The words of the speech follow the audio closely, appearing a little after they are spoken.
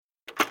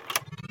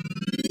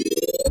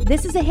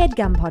This is a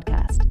HeadGum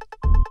podcast.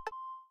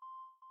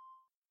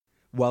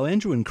 While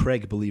Andrew and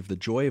Craig believe the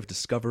joy of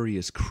discovery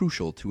is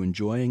crucial to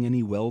enjoying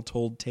any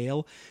well-told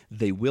tale,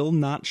 they will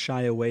not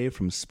shy away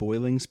from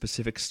spoiling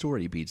specific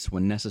story beats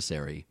when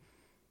necessary.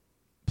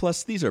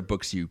 Plus, these are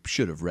books you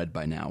should have read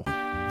by now.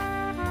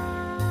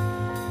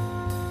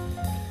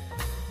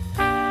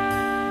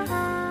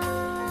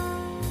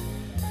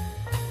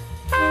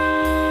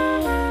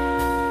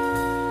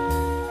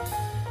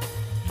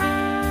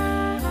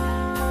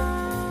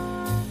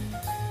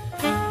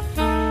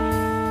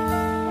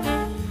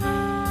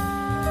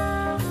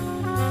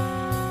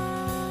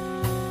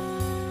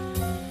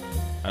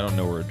 I don't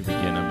know where to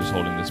begin. I'm just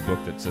holding this book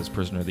that says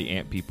Prisoner of the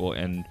Ant People,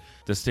 and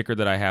the sticker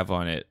that I have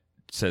on it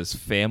says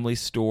Family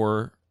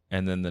Store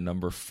and then the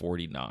number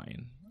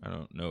 49. I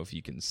don't know if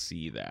you can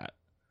see that.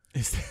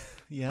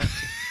 Yeah,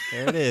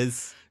 there it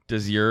is.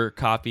 Does your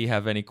copy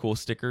have any cool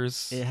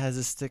stickers? It has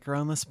a sticker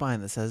on the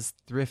spine that says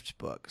thrift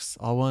books,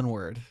 all one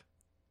word.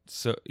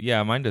 So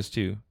yeah, mine does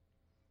too.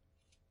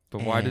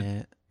 But why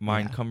did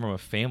mine come from a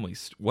family?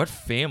 What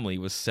family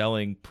was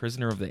selling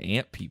Prisoner of the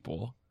Ant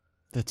People?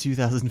 The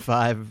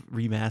 2005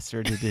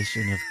 remastered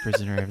edition of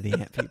Prisoner of the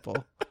Ant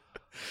People.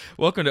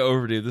 Welcome to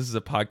Overdue. This is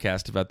a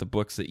podcast about the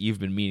books that you've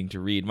been meaning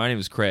to read. My name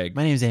is Craig.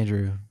 My name is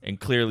Andrew.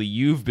 And clearly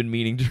you've been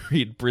meaning to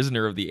read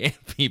Prisoner of the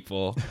Ant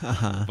People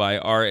by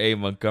R.A.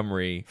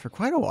 Montgomery. For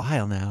quite a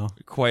while now.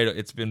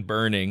 It's been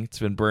burning. It's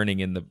been burning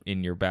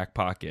in your back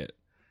pocket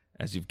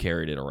as you've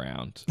carried it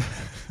around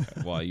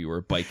while you were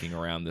biking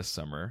around this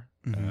summer.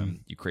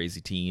 You crazy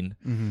teen.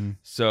 Mm-hmm.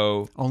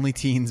 So only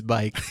teens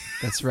bike.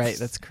 That's right.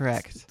 That's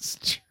correct.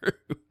 It's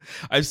true.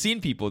 I've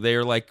seen people. They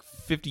are like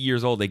 50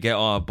 years old. They get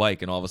on a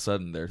bike and all of a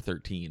sudden they're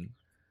 13.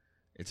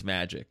 It's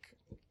magic.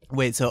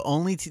 Wait. So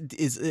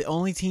is it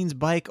only teens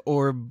bike,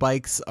 or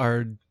bikes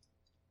are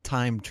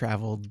time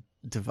travel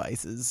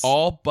devices?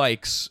 All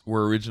bikes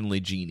were originally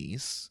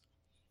genies,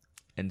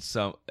 and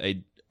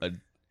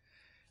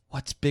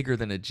what's bigger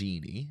than a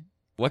genie?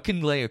 What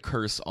can lay a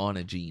curse on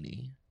a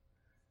genie?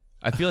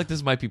 I feel like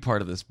this might be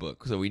part of this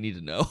book, so we need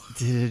to know.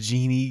 Did a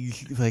genie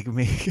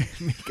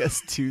make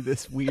us do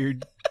this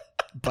weird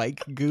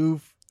bike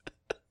goof?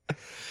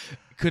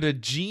 Could a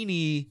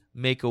genie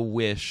make a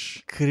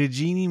wish? Could a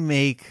genie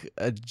make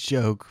a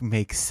joke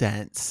make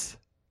sense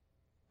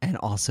and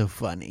also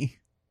funny?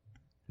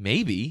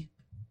 Maybe.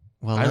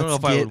 Well, I don't know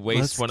if I would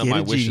waste one of my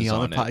wishes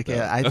on it.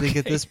 Podcast. I think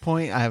at this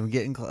point I'm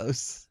getting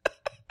close.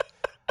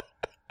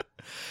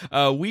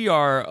 We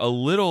are a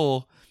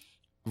little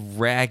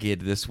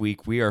ragged this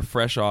week. We are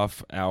fresh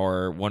off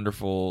our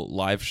wonderful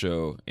live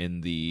show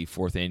in the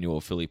 4th annual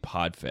Philly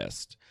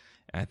Podfest.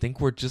 And I think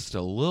we're just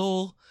a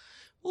little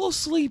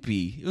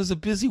sleepy. It was a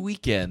busy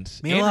weekend.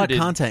 Made a lot of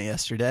content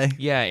yesterday.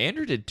 Yeah,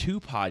 Andrew did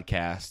 2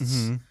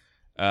 podcasts.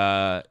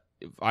 Mm-hmm.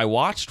 I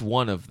watched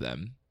one of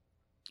them.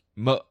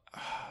 I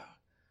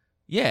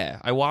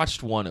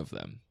watched one of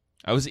them.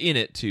 I was in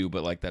it too,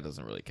 but that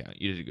doesn't really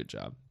count. You did a good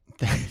job.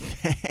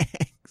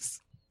 Thanks.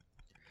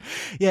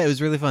 Yeah, it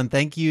was really fun.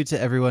 Thank you to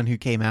everyone who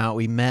came out.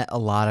 We met a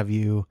lot of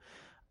you.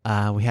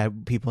 We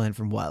had people in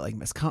from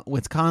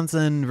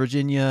Wisconsin,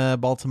 Virginia,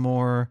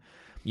 Baltimore.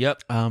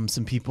 Yep.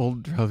 Some people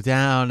drove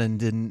down and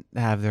didn't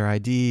have their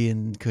ID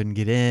and couldn't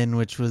get in,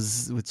 which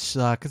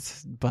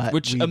sucked. But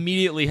which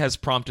immediately has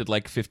prompted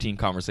 15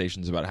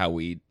 conversations about how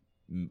we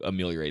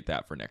ameliorate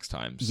that for next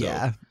time. So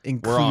yeah,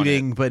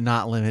 including but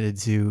not limited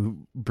to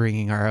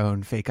bringing our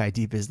own fake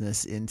ID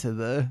business into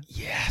the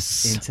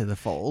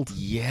fold.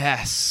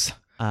 Yes.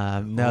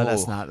 No,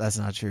 that's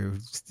not true.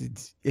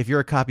 If you're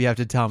a cop, you have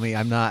to tell me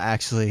I'm not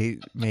actually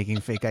making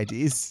fake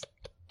IDs.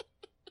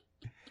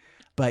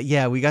 But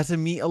yeah, we got to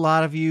meet a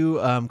lot of you.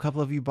 A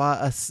couple of you bought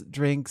us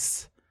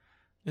drinks.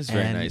 It's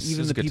very nice. Even it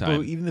was the a good people,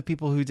 time. even the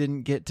people who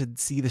didn't get to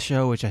see the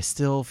show, which I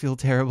still feel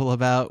terrible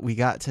about, we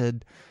got to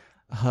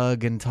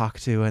hug and talk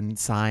to and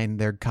sign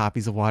their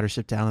copies of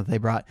Watership Down that they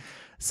brought.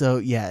 So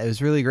yeah, it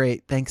was really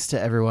great. Thanks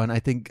to everyone. I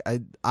think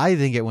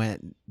it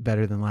went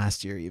better than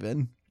last year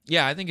even.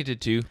 Yeah, I think it did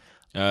too.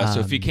 So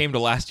if you came to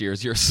last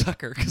year's, you're a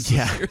sucker because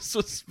this year's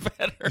was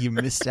better. You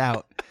missed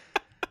out.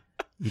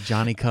 You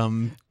Johnny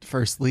come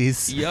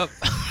firstlies. Yep.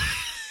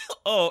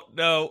 Oh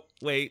no!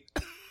 Wait.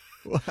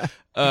 What?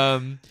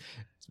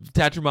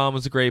 Tatcher Mom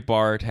was a great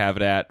bar to have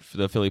it at.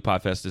 The Philly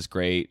Podfest is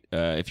great.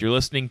 If you're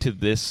listening to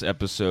this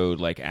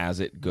episode, as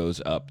it goes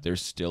up,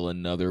 there's still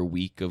another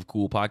week of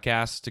cool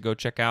podcasts to go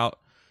check out.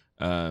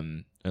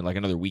 And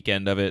another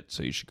weekend of it,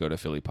 so you should go to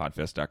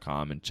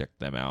phillypodfest.com and check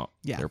them out.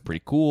 Yeah. They're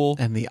pretty cool.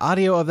 And the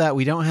audio of that,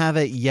 we don't have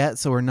it yet,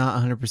 so we're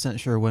not 100%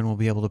 sure when we'll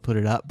be able to put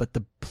it up, but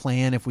the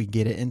plan, if we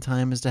get it in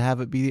time, is to have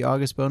it be the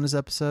August bonus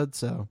episode,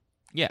 so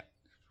yeah,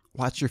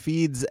 watch your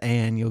feeds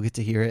and you'll get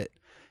to hear it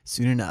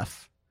soon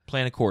enough.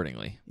 Plan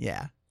accordingly.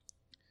 Yeah.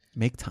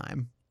 Make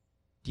time.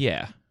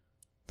 Yeah.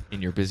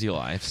 In your busy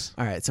lives.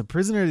 All right, so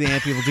Prisoner of the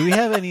Ant People, do we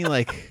have any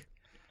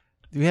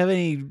Do we have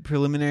any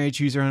preliminary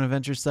choose your own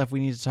adventure stuff we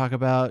need to talk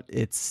about?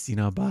 It's,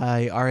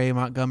 by R.A.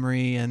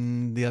 Montgomery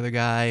and the other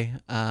guy,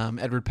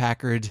 Edward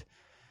Packard.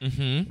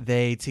 Mm-hmm.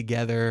 They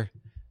together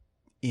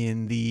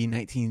in the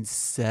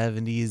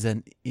 1970s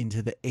and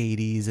into the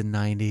 80s and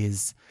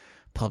 90s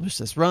published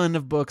this run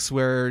of books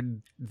where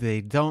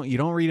you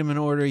don't read them in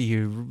order.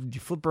 You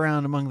flip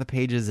around among the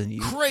pages and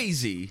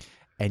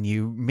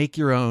you make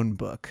your own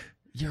book.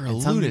 You're a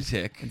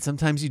lunatic. And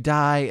sometimes you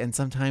die, and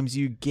sometimes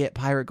you get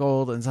pirate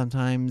gold, and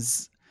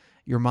sometimes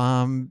your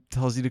mom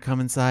tells you to come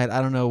inside. I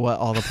don't know what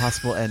all the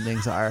possible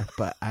endings are,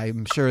 but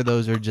I'm sure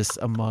those are just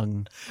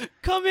among.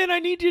 Come in, I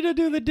need you to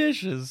do the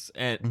dishes.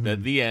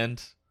 And the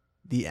end.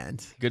 The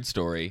end. Good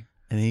story.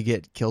 And then you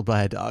get killed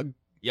by a dog.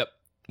 Yep.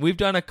 We've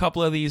done a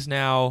couple of these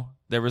now.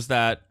 There was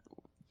that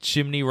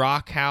Chimney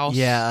Rock house.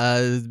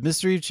 Yeah,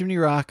 Mystery of Chimney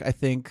Rock, I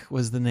think,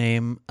 was the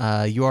name.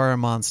 You Are a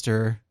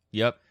Monster.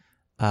 Yep.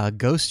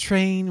 Ghost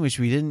Train, which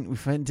we didn't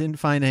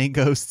find any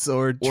ghosts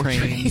or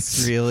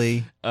trains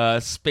really.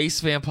 Space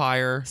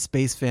Vampire,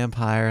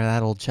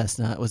 that old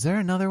chestnut. Was there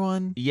another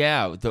one?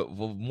 Yeah, the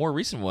more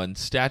recent one,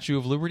 Statue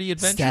of Liberty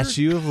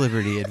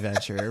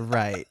Adventure,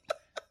 right?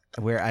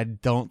 Where I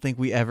don't think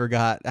we ever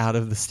got out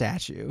of the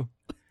statue.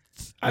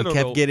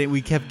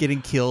 We kept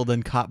getting killed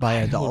and caught by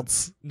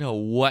adults. I don't know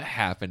what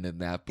happened in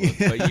that book,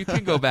 but you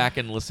can go back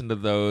and listen to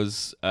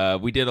those.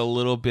 We did a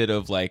little bit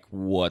of like,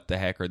 what the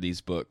heck are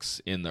these books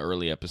in the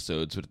early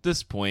episodes? But at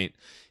this point,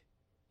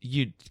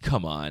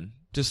 come on,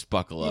 just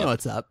buckle up. You know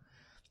what's up.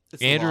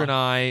 Andrew and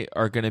I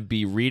are going to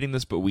be reading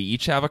this, but we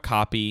each have a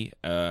copy.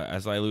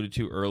 As I alluded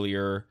to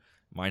earlier,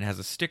 mine has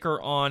a sticker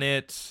on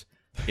it.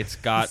 It's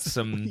got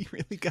some. You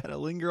really got to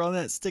linger on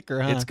that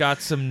sticker, huh? It's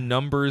got some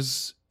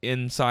numbers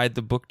inside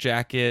the book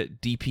jacket,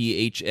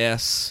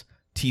 DPHS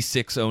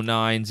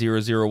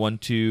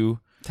T6090012.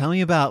 Tell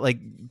me about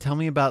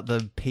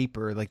the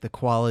paper, like the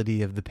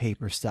quality of the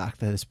paper stock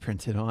that is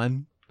printed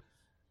on.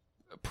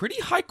 Pretty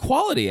high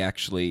quality,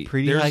 actually.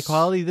 High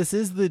quality. This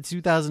is the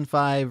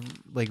 2005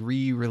 like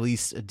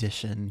re-released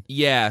edition.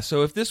 Yeah,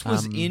 so if this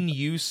was in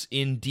use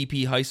in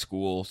DP High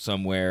School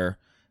somewhere,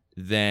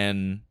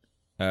 then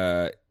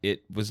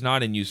it was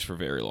not in use for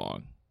very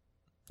long.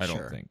 I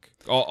don't think.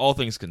 All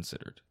things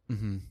considered.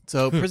 Mm-hmm.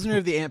 So Prisoner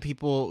of the Ant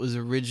People was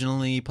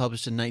originally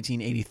published in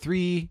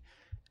 1983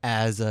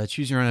 as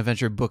Choose Your Own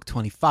Adventure Book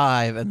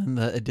 25, and then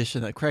the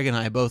edition that Craig and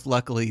I both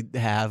luckily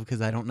have,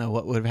 because I don't know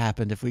what would have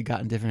happened if we'd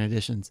gotten different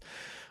editions,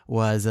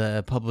 was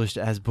published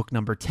as book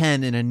number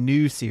 10 in a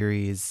new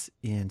series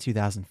in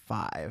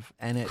 2005.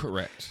 And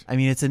correct. I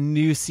mean, it's a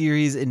new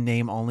series in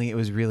name only. It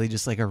was really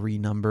just like a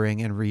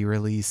renumbering and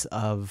re-release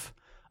of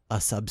a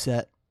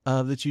subset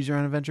of the Choose Your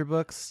Own Adventure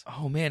books.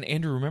 Oh man,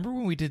 Andrew, remember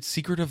when we did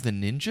Secret of the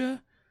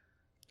Ninja?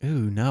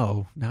 Ooh,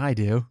 no. Now I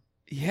do.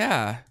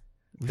 Yeah.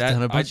 We've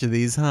done a bunch of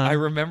these, huh? I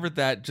remembered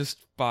that just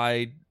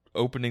by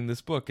opening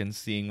this book and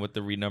seeing what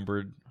the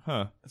renumbered,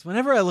 It's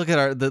whenever I look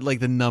at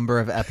the number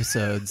of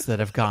episodes that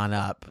have gone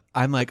up,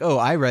 I'm like, oh,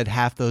 I read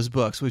half those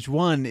books, which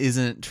one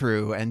isn't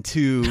true, and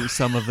two,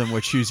 some of them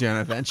were Choose Your Own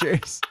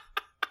Adventures.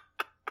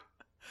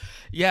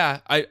 Yeah,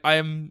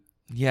 I'm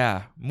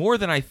more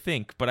than I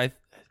think, but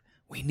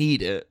we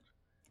need it.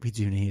 We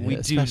do need it. We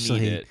do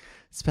need it.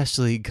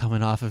 Especially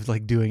coming off of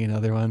like doing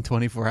another one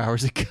 24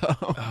 hours ago.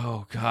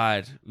 Oh,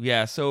 God.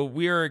 Yeah, so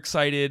we are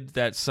excited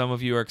that some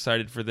of you are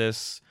excited for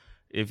this.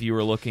 If you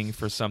were looking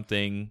for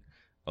something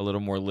a little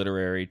more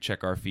literary,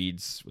 check our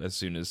feeds as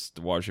soon as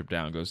the Watership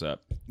Down goes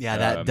up. Yeah,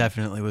 that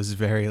definitely was a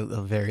very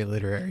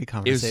literary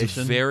conversation. It was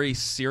a very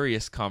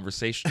serious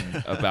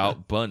conversation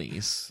about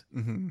bunnies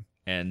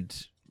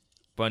and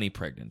bunny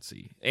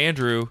pregnancy.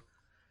 Andrew,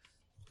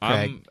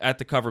 Craig. I'm at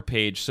the cover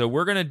page, so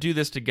we're going to do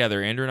this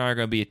together. Andrew and I are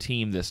going to be a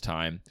team this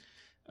time.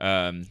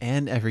 And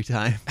every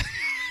time.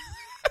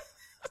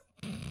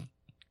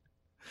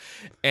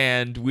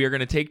 And we are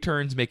going to take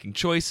turns making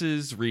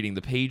choices, reading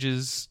the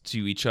pages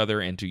to each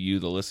other and to you,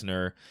 the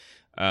listener.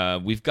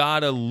 We've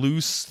got a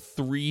loose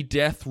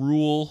 3-death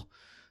rule.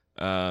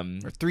 Or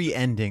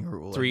 3-ending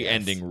rule.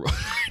 3-ending rule.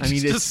 I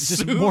mean, it's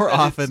just more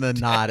often than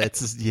not.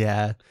 It's,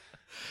 yeah.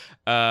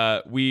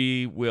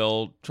 We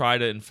will try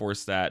to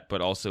enforce that, but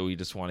also we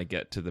just want to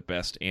get to the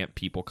best Ant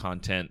People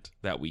content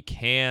that we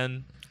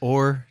can.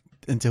 Or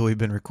until we've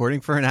been recording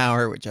for an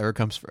hour, whichever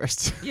comes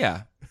first.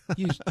 Yeah.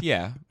 We're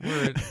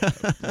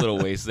a little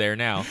ways there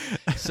now.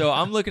 So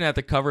I'm looking at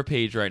the cover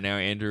page right now,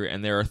 Andrew,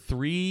 and there are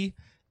 3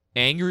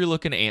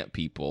 angry-looking ant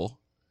people.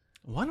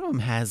 One of them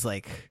has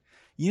like...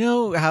 You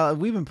know how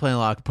we've been playing a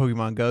lot of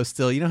Pokemon Go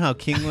still. You know how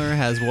Kingler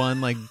has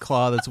one like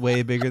claw that's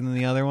way bigger than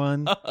the other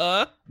one?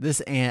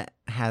 This ant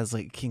has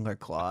like Kingler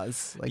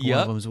claws. Like one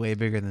of them's way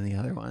bigger than the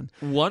other one.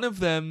 One of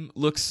them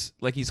looks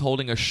like he's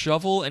holding a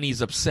shovel and he's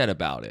upset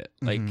about it.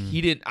 Like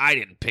I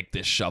didn't pick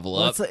this shovel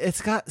up.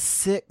 It's got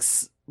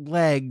 6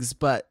 legs,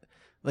 but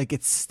like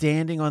it's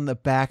standing on the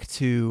back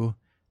 2,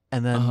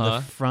 and then the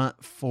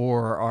front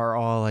 4 are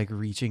all like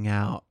reaching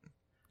out.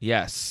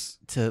 Yes.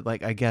 To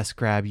like, I guess,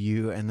 grab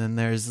you. And then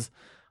there's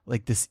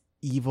like this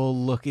evil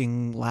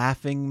looking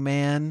laughing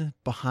man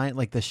behind,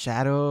 like the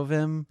shadow of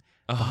him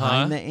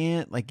behind the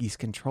ant. Like he's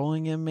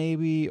controlling him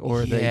maybe,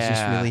 or that he's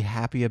just really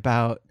happy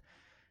about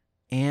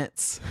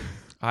ants.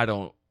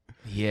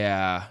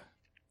 Yeah.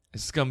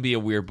 It's going to be a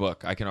weird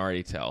book. I can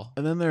already tell.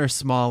 And then there are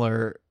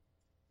smaller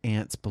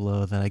ants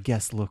below that I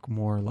guess look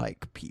more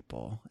like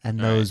people.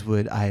 And All those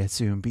would, I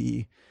assume,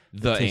 be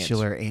the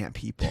titular ant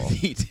people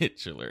The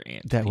titular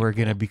ant that people. we're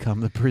going to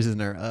become the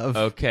prisoner of.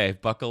 Okay,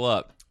 buckle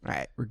up. All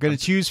right. We're going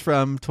to choose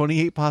from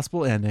 28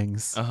 possible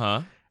endings.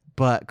 Uh-huh.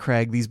 But,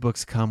 Craig, these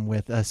books come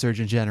with a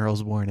Surgeon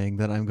General's warning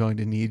that I'm going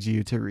to need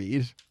you to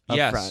read up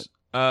Yes.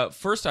 front.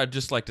 First, I'd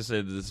just like to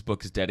say that this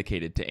book is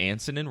dedicated to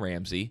Anson and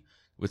Ramsey,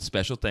 with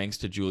special thanks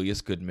to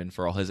Julius Goodman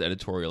for all his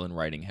editorial and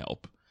writing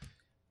help.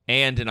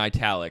 And in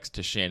italics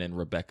to Shannon,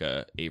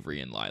 Rebecca, Avery,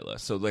 and Lila.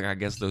 So, like, I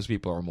guess those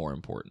people are more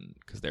important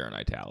because they're in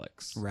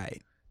italics.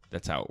 Right.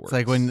 That's how it works. It's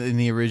like when in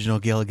the original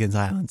Gilligan's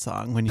Island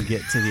song, when you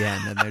get to the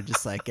end and they're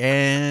just like,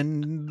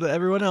 and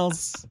everyone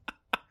else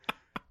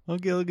on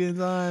Gilligan's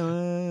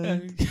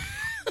Island.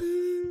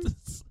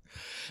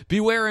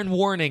 Beware and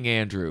warning,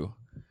 Andrew.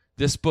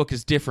 This book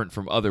is different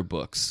from other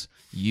books.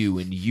 You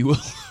and you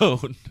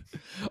alone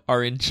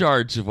are in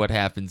charge of what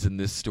happens in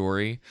this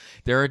story.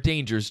 There are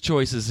dangers,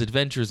 choices,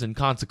 adventures, and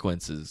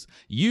consequences.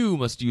 You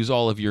must use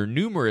all of your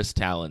numerous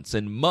talents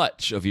and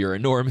much of your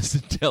enormous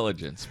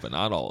intelligence, but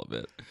not all of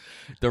it.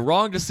 The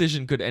wrong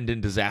decision could end in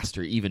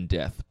disaster, even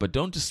death, but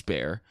don't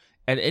despair.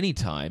 At any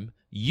time,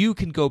 you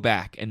can go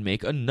back and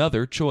make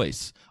another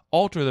choice,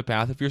 alter the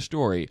path of your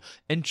story,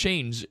 and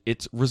change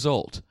its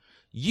result.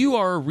 You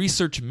are a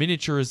research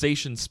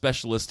miniaturization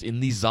specialist in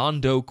the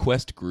Zondo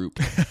Quest Group.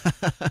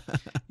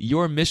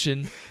 Your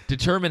mission,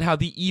 determine how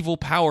the evil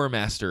Power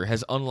Master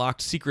has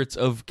unlocked secrets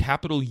of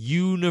capital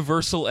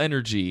universal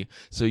energy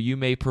so you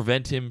may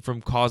prevent him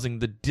from causing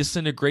the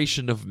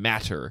disintegration of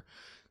matter.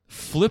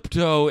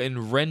 Flipto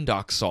and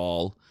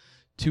Rendoxol,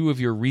 two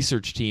of your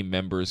research team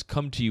members,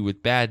 come to you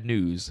with bad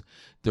news.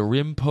 The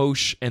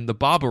Rimpoche and the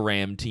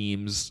Bobaram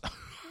teams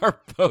are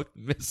both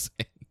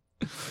missing.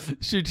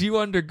 Should you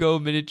undergo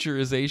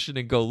miniaturization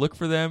and go look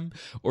for them,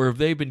 or have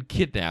they been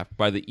kidnapped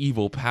by the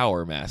evil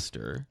Power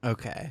Master?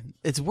 Okay.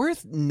 It's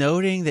worth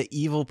noting that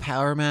Evil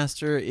Power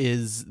Master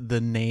is the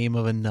name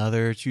of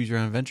another Choose Your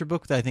Own Adventure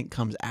book that I think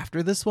comes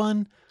after this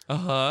one.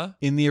 Uh-huh.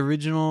 In the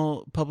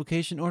original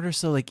publication order.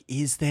 So, like,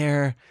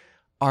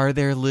 are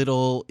there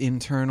little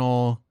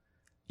internal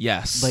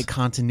Yes. like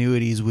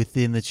continuities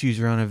within the Choose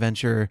Your Own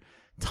Adventure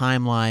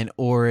timeline,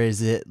 or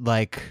is it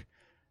like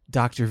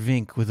Dr.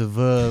 Vink with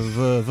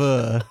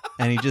a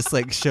and he just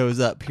like shows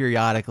up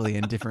periodically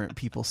in different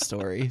people's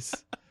stories?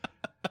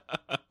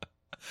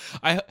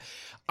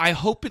 I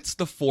hope it's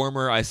the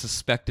former. I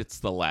suspect it's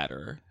the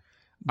latter.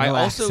 No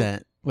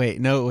accent. Wait.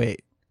 No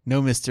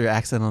Mr.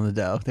 Accent on the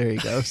dough. There you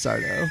go.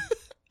 Sardo.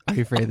 Are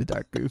you afraid of the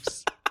dark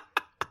goofs?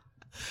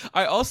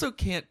 I also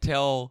can't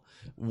tell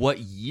what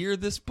year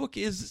this book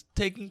is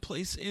taking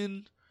place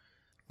in.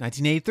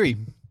 1983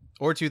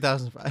 or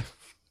 2005.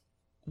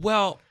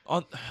 Well,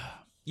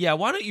 yeah,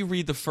 why don't you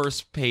read the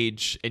first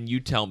page and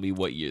you tell me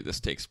what year this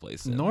takes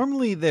place in?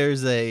 Normally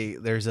there's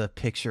a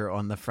picture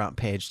on the front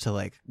page to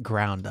like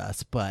ground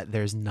us, but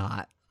there's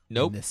not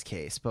in this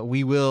case. But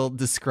we will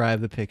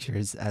describe the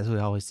pictures as we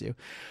always do.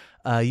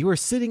 You are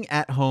sitting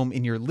at home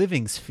in your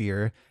living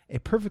sphere, a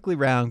perfectly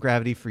round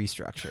gravity-free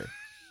structure.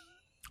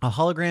 A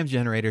hologram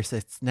generator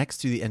sits next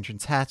to the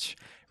entrance hatch,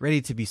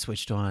 ready to be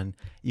switched on.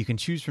 You can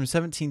choose from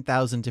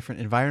 17,000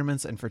 different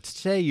environments, and for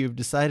today you've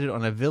decided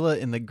on a villa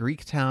in the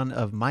Greek town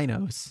of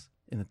Minos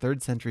in the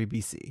 3rd century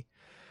BC.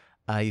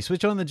 You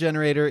switch on the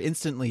generator,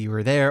 instantly you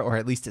are there, or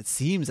at least it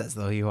seems as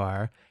though you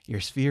are.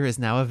 Your sphere is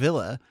now a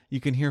villa.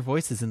 You can hear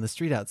voices in the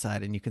street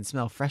outside, and you can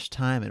smell fresh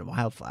thyme and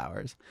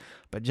wildflowers.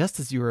 But just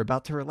as you are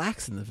about to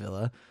relax in the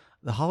villa,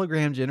 the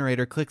hologram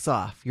generator clicks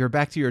off. You're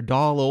back to your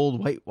dull old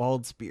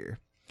white-walled sphere.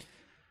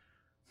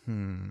 All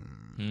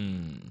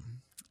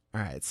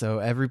right, so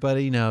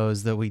everybody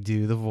knows that we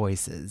do the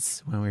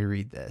voices when we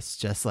read this,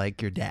 just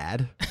like your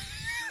dad.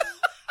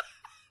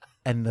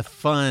 And the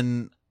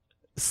fun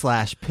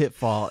 /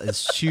 pitfall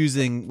is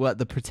choosing what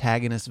the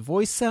protagonist's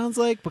voice sounds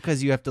like,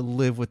 because you have to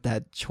live with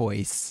that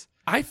choice.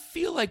 I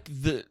feel like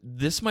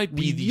this might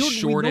be the we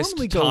shortest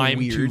normally go time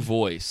to weird.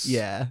 voice.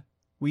 Yeah.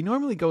 We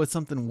normally go with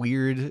something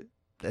weird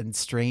and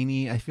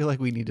strainy. I feel like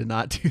we need to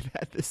not do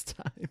that this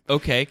time.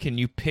 Okay, can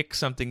you pick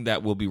something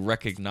that will be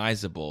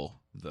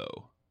recognizable,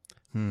 though?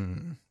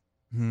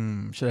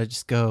 Should I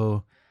just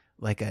go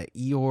like a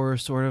Eeyore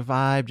sort of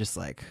vibe? Just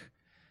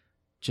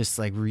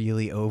like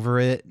really over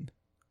it?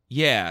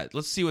 Yeah,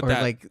 let's see what or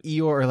that... like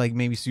Eeyore, or like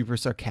maybe super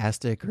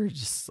sarcastic, or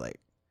just like...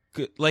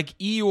 Like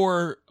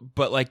Eeyore,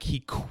 but like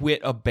he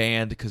quit a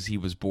band because he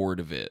was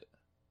bored of it.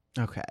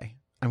 Okay.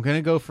 I'm going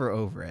to go for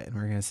over it, and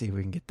we're going to see if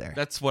we can get there.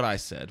 That's what I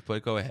said,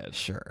 but go ahead.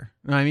 Sure.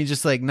 No, I mean,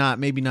 just like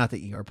maybe not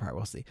the Eeyore part.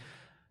 We'll see.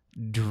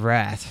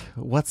 Drat,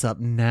 what's up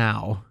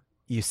now,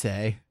 you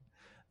say.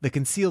 The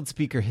concealed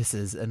speaker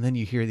hisses, and then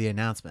you hear the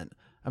announcement.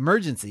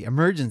 Emergency,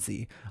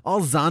 emergency.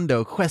 All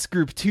Zondo Quest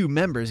Group 2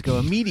 members go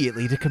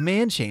immediately to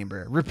command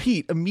chamber.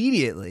 Repeat,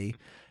 immediately.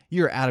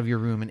 You're out of your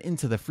room and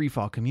into the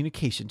freefall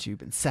communication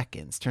tube in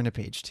seconds. Turn to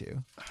page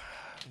 2.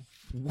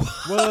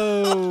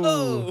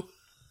 Whoa.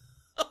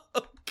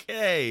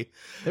 Okay.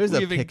 There's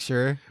a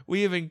picture.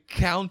 We have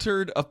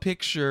encountered a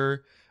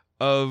picture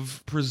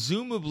of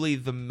presumably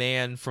the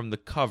man from the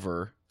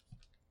cover.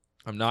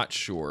 I'm not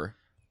sure.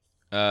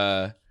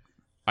 I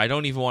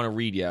don't even want to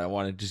read yet. I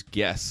want to just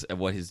guess at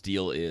what his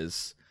deal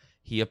is.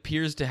 He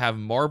appears to have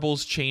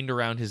marbles chained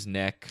around his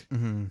neck.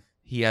 Mm-hmm.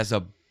 He has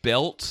a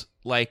belt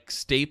like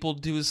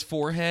stapled to his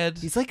forehead.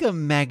 He's like a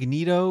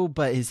Magneto,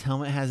 but his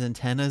helmet has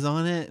antennas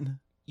on it.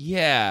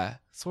 Yeah.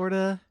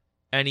 Sorta.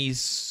 And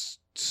he's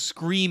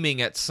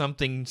screaming at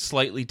something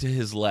slightly to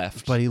his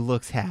left. But he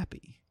looks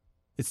happy.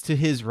 It's to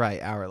his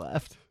right, our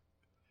left.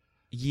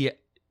 Yeah.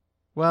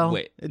 Well,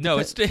 wait. No,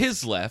 it's to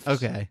his left.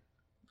 Okay.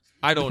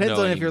 I don't Depends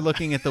know. on if you're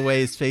looking at the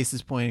way his face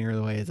is pointing or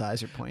the way his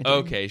eyes are pointing.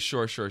 Okay,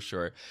 sure.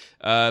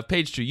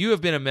 Page 2. You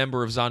have been a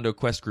member of Zondo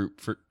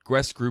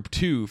Quest Group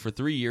 2 for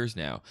 3 years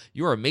now.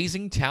 Your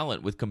amazing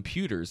talent with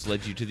computers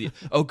led you to the...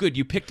 Oh, good.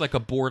 You picked like a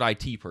bored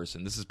IT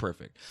person. This is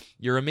perfect.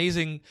 Your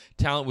amazing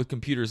talent with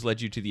computers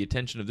led you to the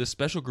attention of this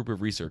special group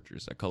of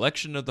researchers, a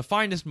collection of the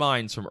finest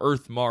minds from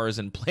Earth, Mars,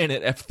 and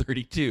Planet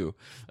F-32,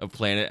 a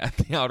planet at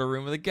the outer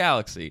rim of the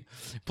galaxy.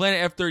 Planet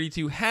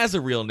F-32 has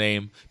a real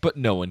name, but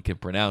no one can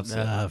pronounce it.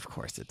 Of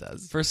course it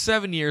does. For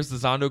 7 years, the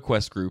Zondo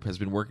Quest Group has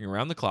been working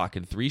around the clock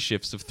in 3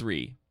 shifts of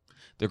 3.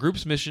 The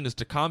group's mission is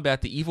to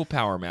combat the evil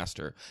Power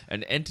Master,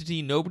 an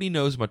entity nobody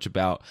knows much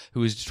about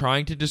who is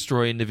trying to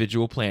destroy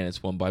individual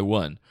planets one by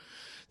one.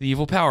 The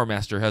evil Power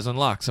Master has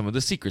unlocked some of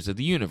the secrets of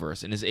the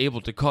universe and is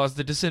able to cause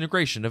the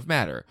disintegration of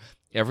matter.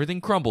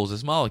 Everything crumbles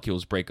as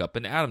molecules break up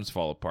and atoms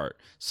fall apart,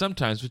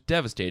 sometimes with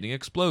devastating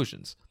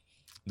explosions.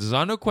 The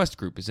Zondo Quest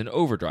Group is in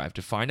overdrive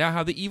to find out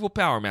how the evil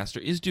Power Master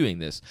is doing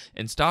this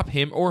and stop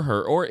him or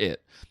her or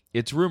it.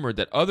 It's rumored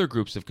that other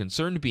groups of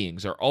concerned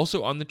beings are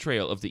also on the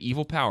trail of the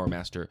evil Power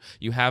Master.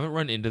 You haven't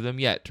run into them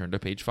yet. Turn to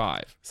page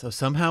 5. So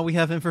somehow we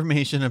have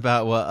information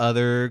about what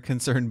other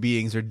concerned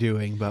beings are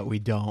doing, but we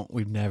don't.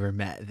 We've never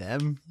met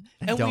them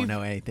and don't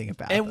know anything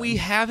about them. And we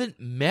haven't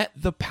met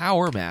the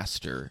Power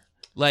Master.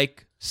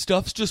 Like,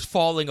 stuff's just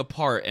falling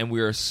apart, and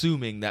we're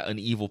assuming that an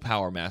evil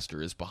Power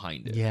Master is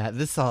behind it. Yeah,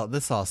 this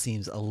all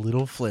seems a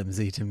little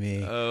flimsy to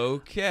me.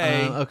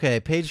 Okay. Okay,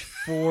 page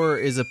 4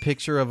 is a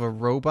picture of a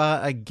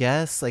robot, I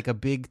guess, like a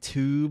big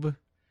tube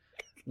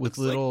with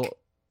little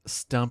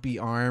stumpy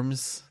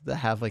arms that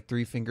have like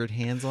 3-fingered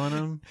hands on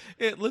them.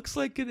 It looks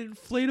like an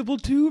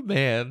inflatable tube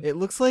man. It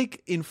looks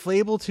like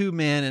Inflatable Tube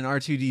Man and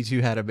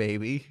R2-D2 had a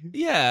baby.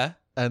 Yeah.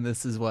 And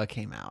this is what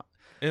came out.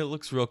 It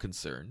looks real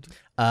concerned.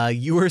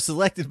 You were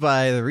selected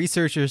by the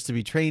researchers to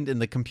be trained in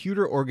the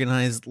Computer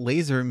Organized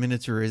Laser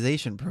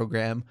Miniaturization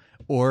Program,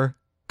 or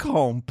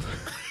COMP.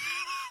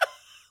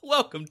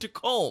 Welcome to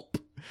COMP.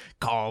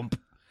 COMP.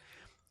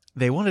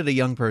 They wanted a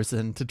young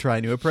person to try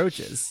new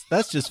approaches.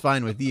 That's just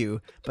fine with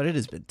you, but it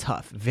has been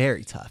tough,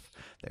 very tough.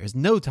 There's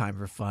no time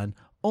for fun,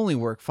 only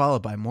work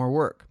followed by more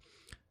work.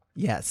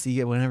 Yeah,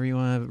 see, whenever you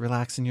want to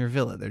relax in your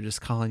villa, they're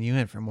just calling you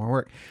in for more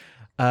work.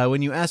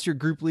 When you asked your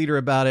group leader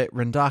about it,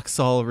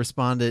 Rendoxol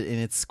responded in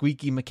its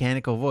squeaky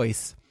mechanical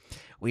voice,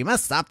 "We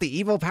must stop the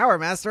evil Power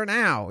Master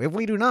now. If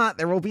we do not,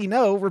 there will be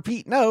no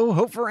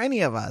hope for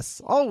any of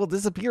us. All will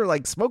disappear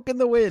like smoke in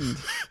the wind.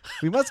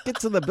 We must get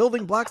to the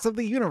building blocks of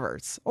the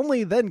universe.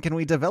 Only then can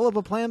we develop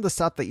a plan to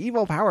stop the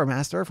evil Power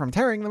Master from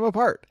tearing them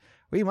apart.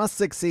 We must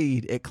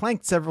succeed." It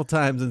clanked several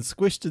times and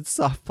squished its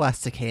soft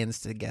plastic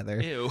hands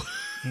together. Ew.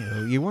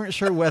 Ew. You weren't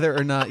sure whether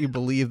or not you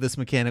believe this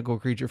mechanical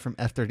creature from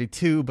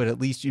F-32, but at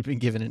least you've been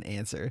given an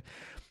answer.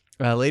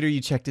 Later,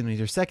 you checked in with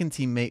your second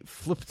teammate,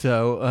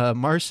 Flipto, a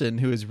Martian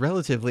who is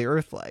relatively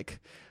Earth-like.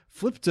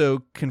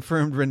 Flipto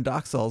confirmed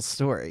Rendoxol's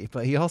story,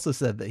 but he also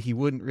said that he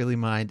wouldn't really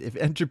mind if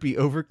entropy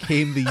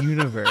overcame the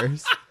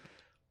universe.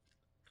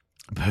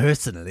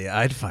 "Personally,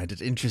 I'd find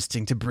it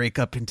interesting to break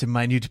up into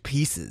minute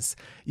pieces.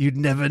 You'd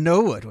never know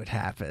what would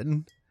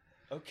happen."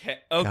 Okay.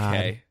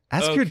 God.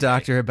 Ask your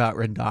doctor about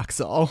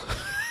Rendoxol.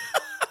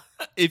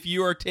 If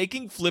you are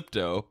taking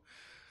Flipto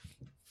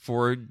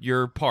for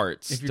your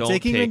parts, If you're don't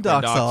taking take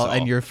Rendoxol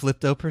and your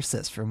Flipto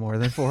persists for more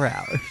than 4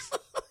 hours,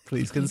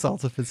 please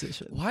consult a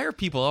physician. Why are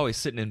people always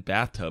sitting in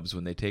bathtubs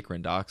when they take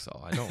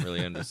Rendoxol? I don't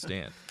really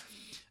understand.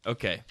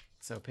 Okay.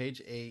 So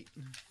page 8.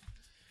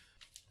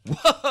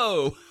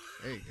 Whoa.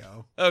 There you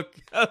go.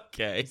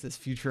 Okay. Is this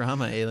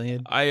Futurama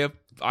alien?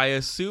 I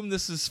assume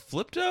this is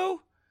Flipto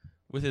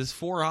with his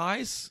 4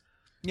 eyes.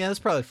 Yeah, that's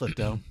probably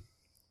Flipto.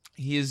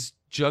 He is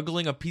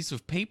juggling a piece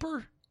of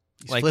paper.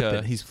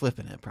 He's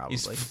flipping it, probably.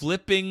 He's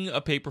flipping a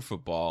paper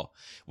football.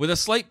 With a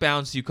slight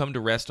bounce, you come to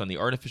rest on the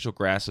artificial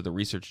grass of the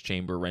research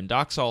chamber.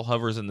 Rendoxol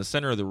hovers in the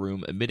center of the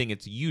room, emitting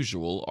its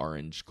usual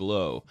orange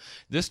glow.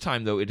 This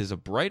time, though, it is a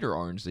brighter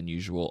orange than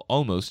usual,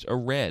 almost a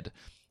red.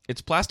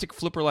 Its plastic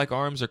flipper-like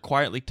arms are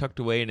quietly tucked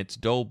away in its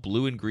dull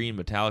blue and green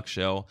metallic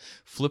shell.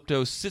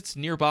 Flipto sits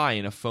nearby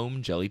in a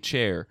foam jelly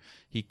chair.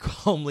 He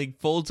calmly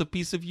folds a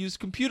piece of used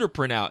computer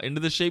printout into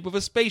the shape of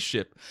a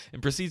spaceship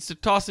and proceeds to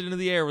toss it into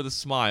the air with a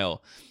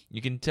smile.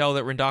 You can tell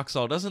that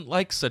Rendoxol doesn't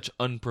like such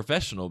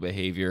unprofessional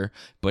behavior,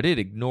 but it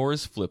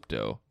ignores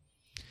Flipto.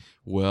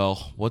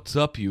 "Well, what's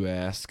up, you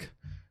ask?"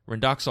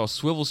 Rendoxol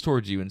swivels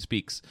towards you and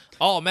speaks.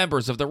 All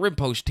members of the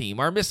Rimpost team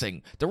are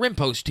missing. The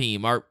Rimpost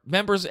team are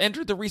members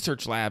entered the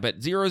research lab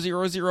at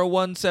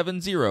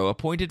 000170,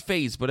 appointed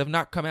phase, but have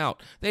not come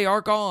out. They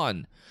are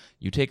gone.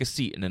 You take a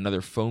seat in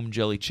another foam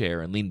jelly chair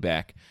and lean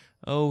back.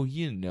 Oh,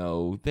 you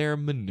know, they're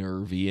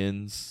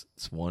Minervians.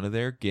 It's one of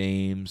their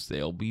games.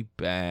 They'll be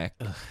back.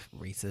 Ugh,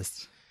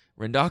 racist.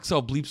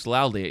 Rendoxol bleeps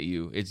loudly at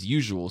you, its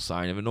usual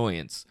sign of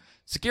annoyance.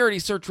 Security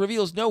search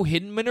reveals no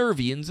hidden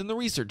Minervians in the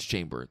research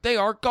chamber. They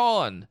are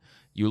gone.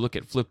 You look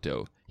at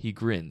Flipto. He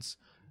grins.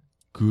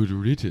 Good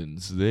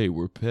riddance. They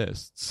were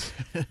pests.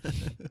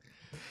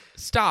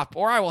 Stop,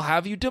 or I will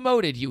have you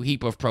demoted, you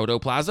heap of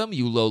protoplasm,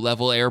 you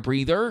low-level air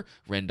breather,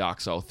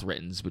 Rendoxol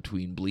threatens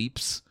between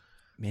bleeps.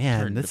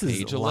 Man, Turn to this is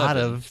page a lot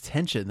 11. of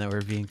tension that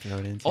we're being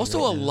thrown into. Also,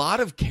 right a now. lot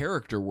of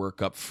character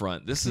work up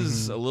front. This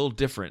is a little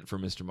different for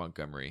Mr.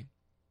 Montgomery.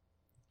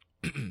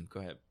 Go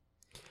ahead.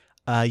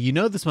 You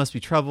know this must be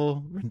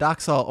trouble.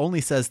 Rendoxol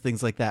only says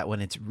things like that when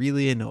it's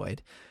really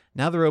annoyed.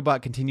 Now the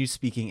robot continues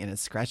speaking in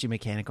its scratchy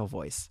mechanical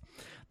voice.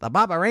 The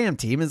Baba Ram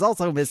team is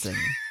also missing.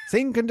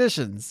 Same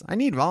conditions. I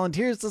need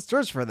volunteers to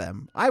search for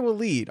them. I will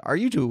lead. Are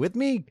you two with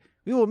me?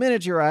 We will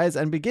miniaturize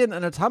and begin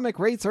an atomic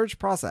ray search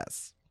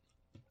process.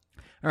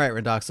 All right,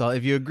 Rendoxol,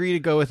 if you agree to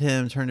go with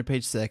him, turn to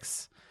page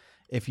 6.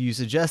 If you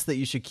suggest that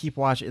you should keep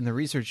watch in the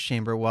research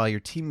chamber while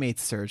your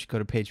teammates search, go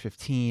to page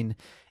 15.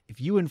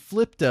 If you and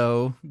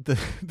Flipto,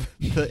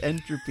 the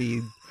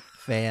entropy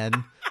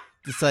fan,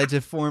 decide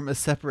to form a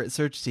separate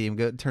search team,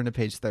 turn to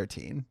page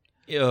 13.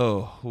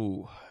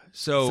 Oh,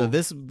 so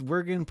this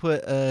we're gonna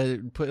put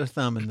a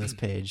thumb in this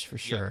page for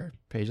sure.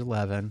 Page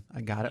 11. I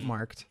got it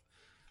marked.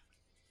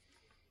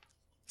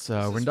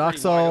 So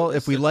Rendoxol,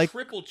 if we like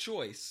triple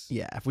choice.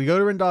 Yeah, if we go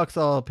to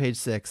Rendoxol, page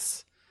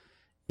 6,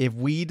 if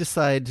we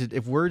decide to,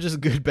 if we're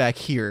just good back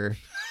here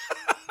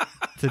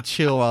to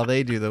chill while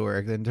they do the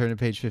work, then turn to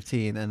page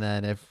 15. And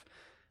then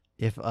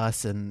if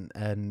us and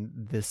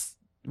this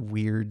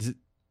weird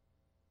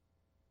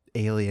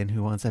alien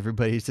who wants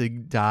everybody to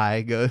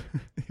die go,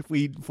 if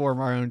we form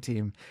our own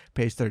team,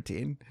 page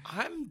 13.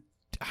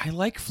 I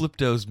like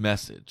Flipto's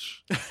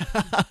message.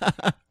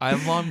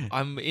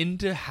 I'm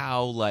into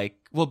how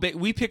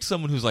we pick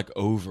someone who's like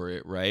over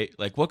it, right?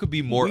 Like what could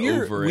be more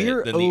over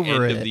it than the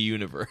end of the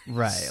universe?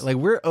 Right. Like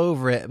we're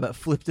over it, but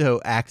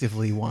Flipto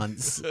actively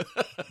wants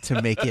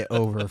to make it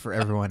over for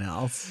everyone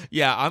else.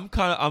 Yeah,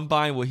 I'm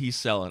buying what he's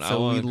selling. So I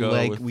want to go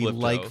with Flipto. We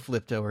like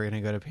Flipto. We're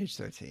gonna go to page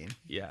 13.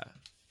 Yeah.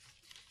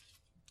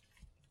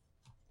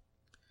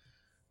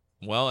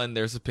 Well, and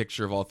there's a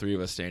picture of all three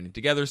of us standing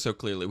together, so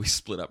clearly we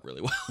split up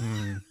really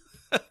well.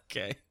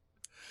 Okay.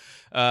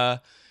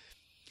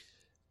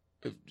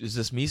 Is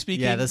this me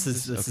speaking? Yeah, this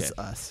is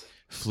us.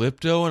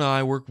 Flipto and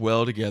I work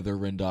well together,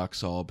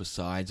 Rendoxol.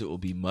 Besides, it will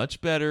be much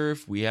better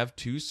if we have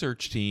two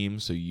search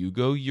teams, so you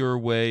go your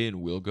way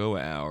and we'll go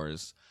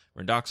ours.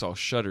 Rendoxol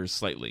shudders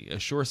slightly, a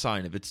sure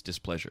sign of its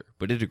displeasure,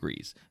 but it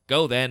agrees.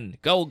 Go then.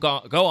 Go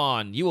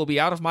on. You will be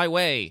out of my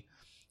way.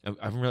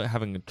 I'm really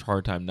having a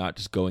hard time not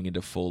just going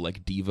into full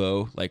like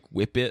Devo, like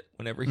whip it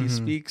whenever he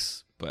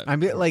speaks. But I'm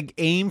like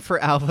aim for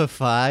Alpha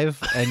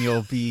 5 and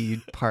you'll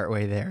be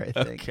partway there,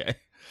 I think. Okay.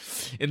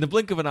 In the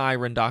blink of an eye,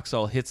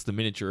 Rendoxol hits the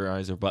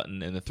miniaturizer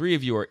button, and the three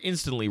of you are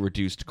instantly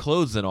reduced,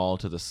 clothes and all,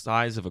 to the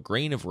size of a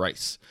grain of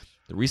rice.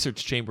 The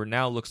research chamber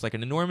now looks like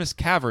an enormous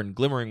cavern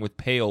glimmering with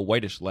pale,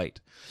 whitish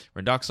light.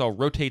 Rendoxol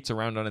rotates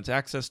around on its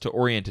axis to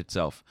orient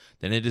itself.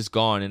 Then it is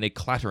gone in a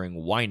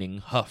clattering, whining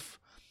huff.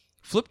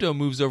 Flipto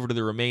moves over to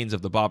the remains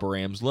of the Baba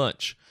Ram's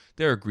lunch.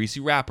 There are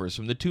greasy wrappers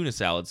from the tuna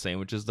salad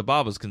sandwiches the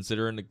Babas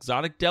consider an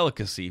exotic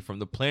delicacy from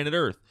the planet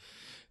Earth.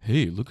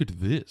 Hey, look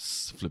at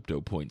this.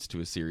 Flipto points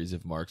to a series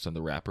of marks on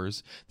the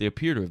wrappers. They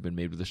appear to have been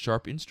made with a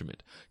sharp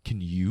instrument.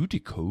 Can you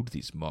decode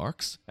these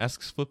marks?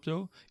 Asks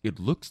Flipto. It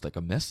looks like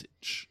a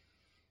message.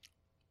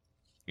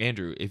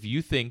 Andrew, if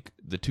you think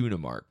the tuna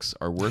marks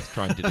are worth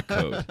trying to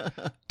decode,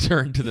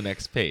 turn to the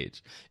next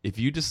page. If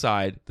you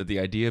decide that the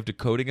idea of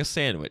decoding a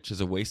sandwich is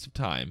a waste of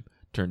time,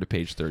 turn to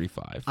page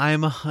 35.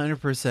 I'm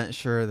 100%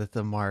 sure that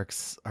the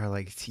marks are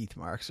like teeth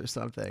marks or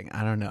something.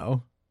 I don't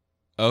know.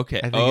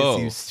 Okay. I think it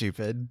seems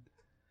stupid.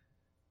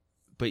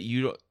 But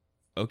you don't.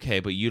 Okay,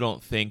 but you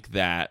don't think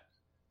that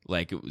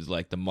like it was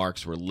like the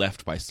marks were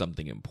left by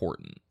something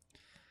important.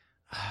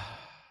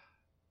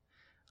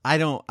 I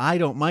don't.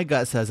 My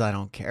gut says I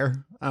don't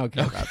care. I don't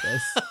care about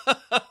this.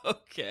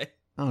 Okay.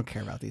 I don't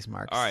care about these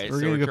marks. All right, we're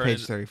so going to go turning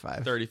page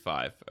 35.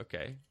 35.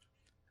 Okay.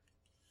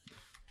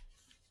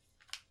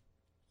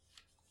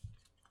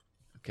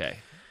 Okay.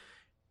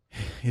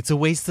 It's a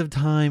waste of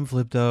time,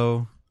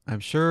 Flipto. I'm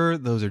sure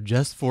those are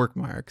just fork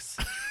marks.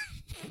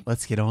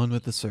 Let's get on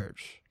with the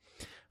search.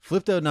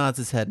 Flipto nods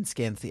his head and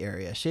scans the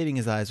area, shading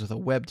his eyes with a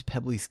webbed,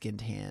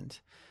 pebbly-skinned hand.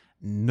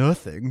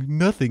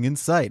 Nothing in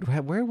sight.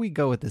 Where we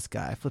go with this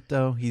guy,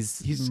 Flipto?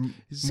 He's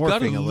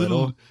morphing a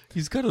little.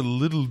 He's got a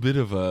little bit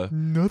of a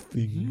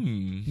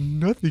nothing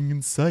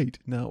in sight.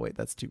 No, wait,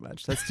 that's too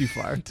much. That's too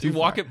far.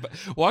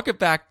 Walk it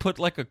back. Put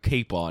like a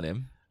cape on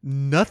him.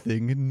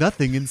 Nothing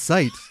in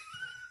sight.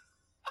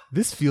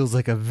 This feels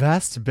like a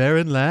vast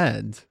barren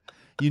land.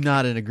 You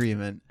nod in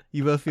agreement.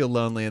 You both feel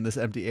lonely in this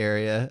empty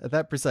area. At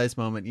that precise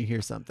moment, you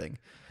hear something.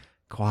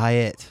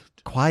 Quiet.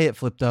 Quiet,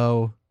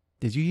 Flipto.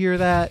 Did you hear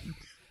that?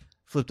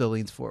 Flipto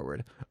leans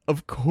forward.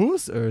 Of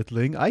course,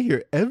 Earthling. I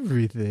hear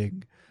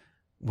everything.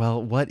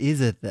 Well, what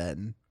is it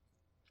then?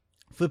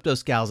 Flipto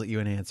scowls at you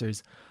and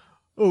answers.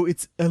 Oh,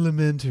 it's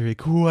elementary.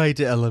 Quite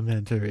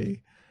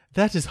elementary.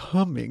 That is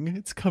humming.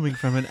 It's coming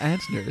from an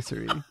ant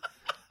nursery.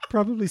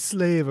 Probably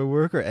slave or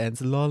worker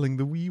ants lulling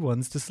the wee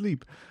ones to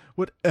sleep.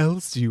 What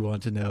else do you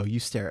want to know? You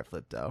stare at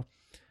Flipto.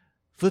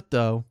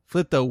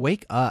 Flipto,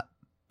 wake up.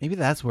 Maybe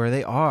that's where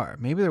they are.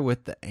 Maybe they're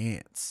with the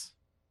ants.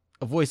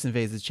 A voice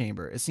invades the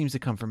chamber. It seems to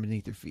come from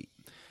beneath your feet.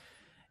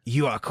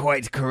 You are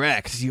quite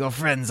correct. Your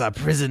friends are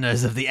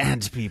prisoners of the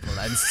ant people,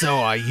 and so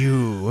are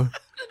you.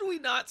 Did we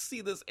not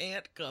see this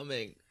ant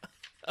coming?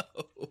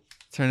 Oh.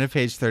 Turn to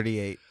page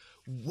 38.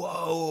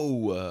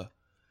 Whoa.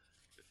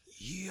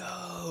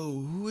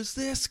 Yo, who is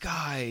this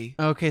guy?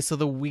 Okay, so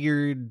the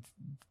weird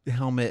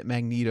helmet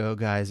Magneto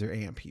guys are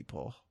ant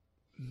people.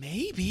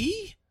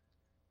 Maybe?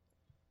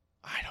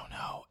 I don't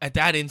know. At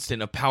that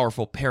instant, a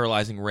powerful,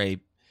 paralyzing ray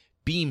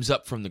beams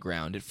up from the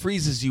ground. It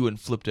freezes you and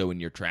Flipto in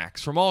your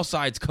tracks. From all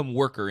sides come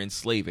worker and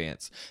slave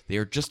ants. They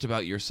are just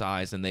about your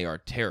size, and they are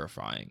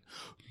terrifying.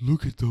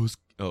 Look at those...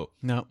 Oh,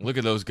 no. Look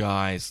at those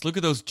guys. Look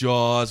at those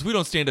jaws. We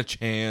don't stand a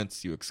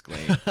chance, you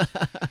exclaim.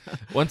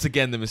 Once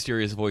again, the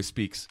mysterious voice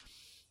speaks.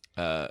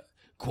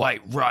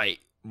 Quite right.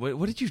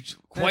 What did you...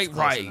 Quite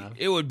right. Enough.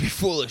 It would be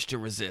foolish to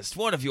resist.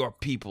 One of your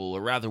people,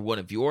 or rather one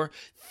of your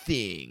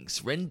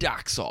things,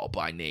 Rendoxol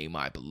by name,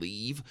 I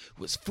believe,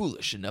 was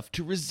foolish enough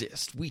to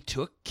resist. We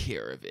took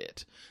care of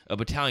it. A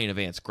battalion of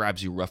ants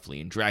grabs you roughly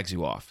and drags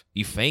you off.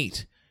 You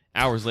faint.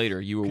 Hours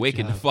later, you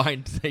awaken to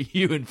find that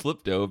you and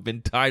Flipto have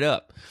been tied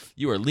up.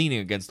 You are leaning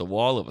against the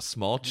wall of a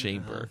small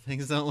chamber.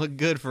 Things don't look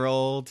good for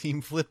old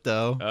Team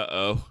Flipto.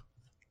 Uh-oh.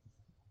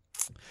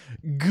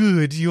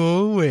 Good,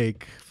 you're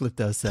awake,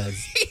 Flipto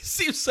says. He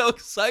seems so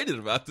excited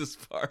about this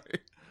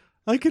part.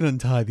 I can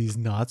untie these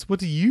knots. What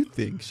do you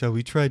think? Shall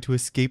we try to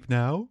escape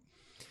now?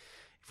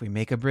 If we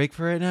make a break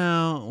for it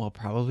now, we'll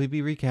probably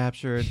be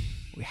recaptured.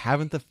 We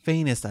haven't the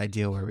faintest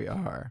idea where we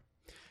are.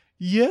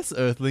 Yes,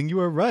 Earthling, you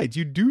are right.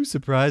 You do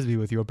surprise me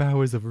with your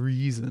powers of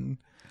reason.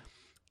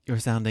 You're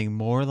sounding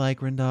more like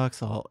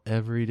Rendoxol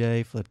every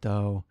day,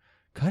 Flipto.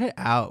 Cut it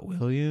out,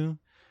 will you?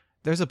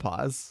 There's a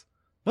pause.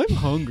 I'm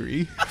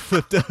hungry,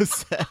 Flipto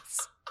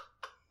says.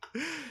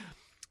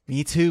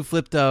 Me too,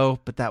 Flipto,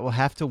 but that will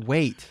have to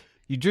wait.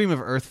 You dream of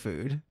Earth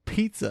food.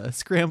 Pizza,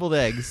 scrambled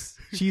eggs,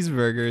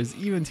 cheeseburgers,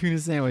 even tuna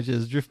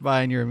sandwiches drift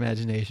by in your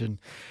imagination.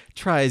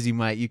 Try as you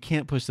might, you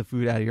can't push the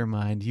food out of your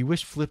mind. You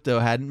wish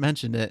Flipto hadn't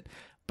mentioned it,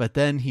 but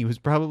then he was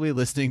probably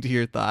listening to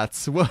your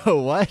thoughts.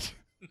 Whoa, what?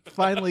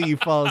 Finally, you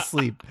fall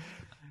asleep.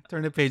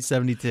 Turn to page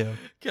 72.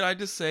 Can I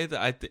just say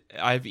that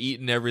I've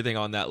eaten everything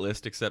on that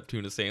list except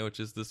tuna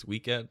sandwiches this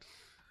weekend?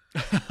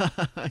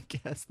 I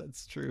guess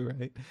that's true,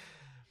 right?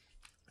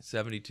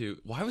 72.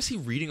 Why was he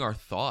reading our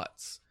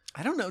thoughts?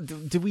 I don't know.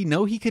 Did we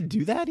know he could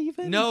do that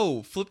even?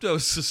 No,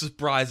 Flipto's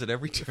surprised at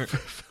every turn.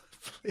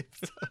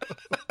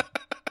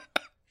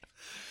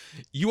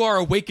 You are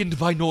awakened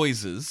by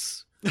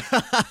noises.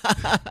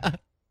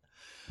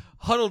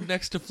 Huddled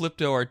next to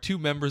Flipto are two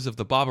members of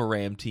the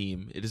Bobaram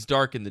team. It is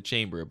dark in the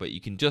chamber, but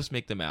you can just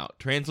make them out.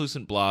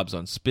 Translucent blobs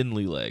on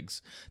spindly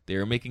legs. They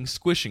are making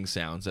squishing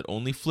sounds that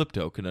only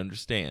Flipto can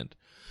understand.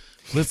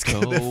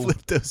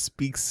 Flipto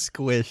speaks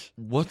squish.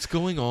 What's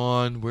going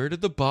on? Where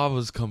did the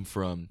Babas come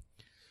from?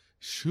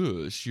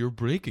 Shush, you're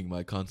breaking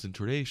my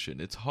concentration.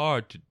 It's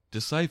hard to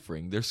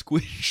deciphering their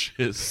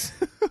squishes.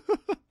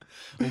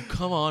 Oh,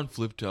 come on,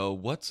 Flipto.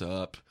 What's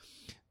up?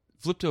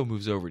 Flipto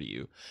moves over to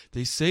you.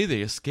 They say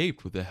they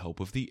escaped with the help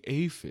of the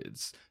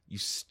aphids. You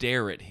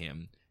stare at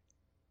him.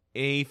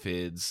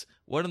 Aphids?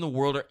 What in the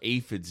world are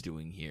aphids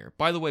doing here?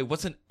 By the way,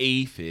 what's an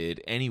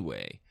aphid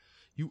anyway?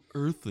 You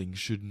earthlings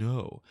should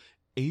know.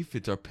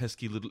 Aphids are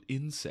pesky little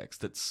insects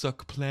that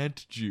suck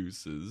plant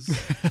juices.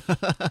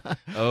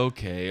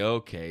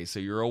 Okay, so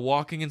you're a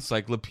walking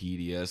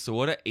encyclopedia. So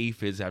what do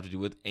aphids have to do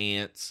with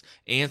ants?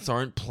 Ants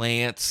aren't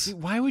plants.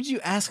 Dude, why would you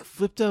ask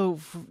Flipto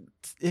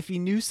if he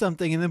knew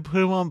something and then put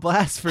him on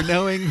blast for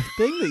knowing the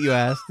thing that you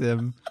asked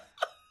him?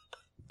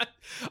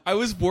 I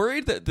was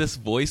worried that this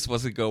voice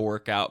wasn't going to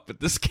work out, but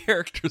this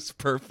character's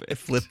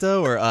perfect.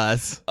 Flipto or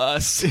us?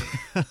 Us.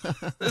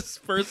 This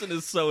person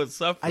is so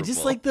insufferable. I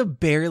just like the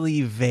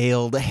barely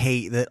veiled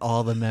hate that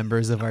all the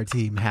members of our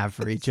team have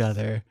for each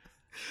other.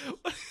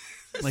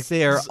 Like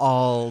they are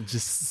all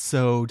just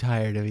so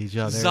tired of each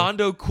other.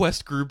 Zondo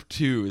Quest Group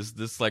 2 is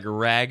this like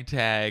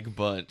ragtag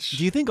bunch.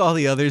 Do you think all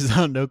the other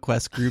Zondo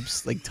Quest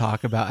groups like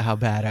talk about how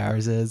bad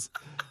ours is?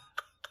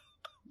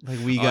 Like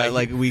we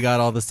got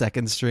all the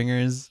second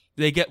stringers.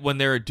 They get when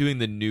they're doing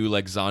the new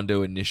like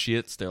Zondo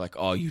initiates, they're like,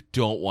 "Oh, you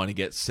don't want to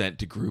get sent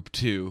to Group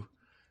 2."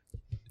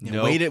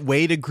 No,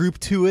 way to Group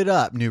 2 it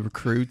up, new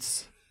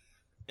recruits.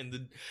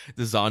 And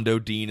the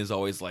Zondo dean is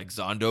always like,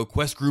 "Zondo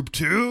Quest Group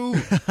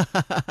 2."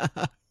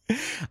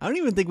 I don't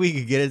even think we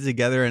could get it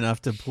together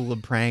enough to pull a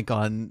prank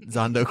on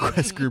Zondo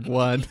Quest Group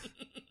 1.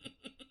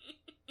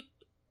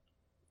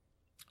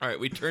 All right,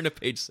 we turn to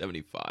page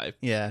 75.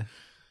 Yeah.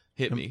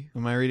 Hit me.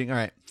 Am I reading? All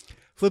right.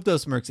 Flipto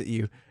smirks at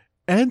you.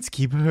 Ants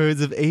keep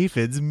herds of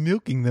aphids,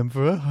 milking them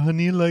for a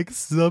honey-like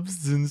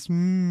substance.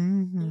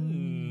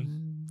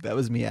 That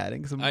was me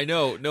adding some. I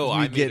know. No,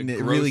 I'm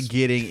really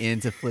getting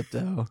into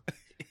Flipto.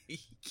 You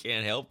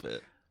can't help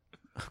it.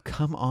 Oh,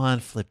 come on,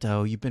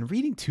 Flipto. You've been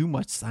reading too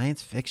much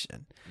science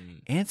fiction.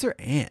 Ants are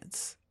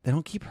ants. They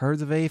don't keep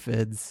herds of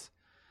aphids.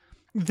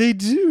 They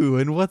do,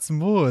 and what's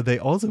more, they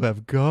also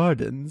have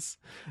gardens.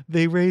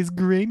 They raise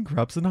grain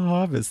crops and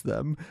harvest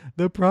them.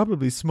 They're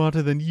probably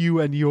smarter than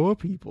you and your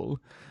people.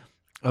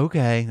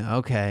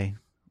 Okay.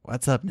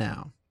 What's up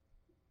now?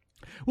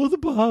 Well, the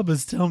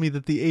Bahabas tell me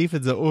that the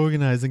aphids are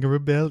organizing a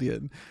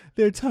rebellion.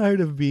 They're tired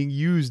of being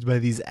used by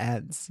these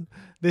ants.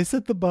 They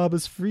set the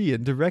Babas free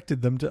and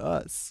directed them to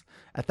us.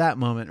 At that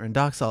moment,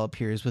 Rendoxal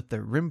appears with the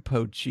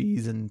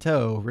Rinpoches in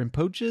tow.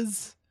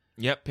 Rinpoches?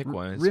 Yep, pick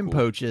one.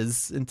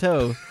 Rinpoches in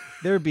tow.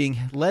 They're being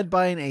led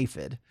by an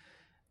aphid.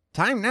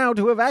 Time now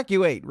to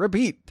evacuate.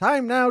 Repeat.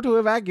 Time now to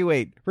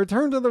evacuate.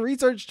 Return to the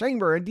research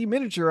chamber and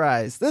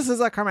deminiaturize. This is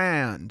a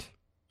command.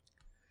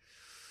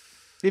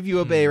 If you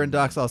obey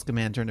Rendoxal's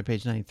command, turn to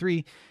page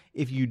 93.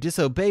 If you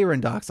disobey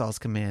Rendoxal's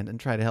command and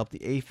try to help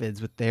the aphids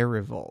with their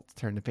revolt,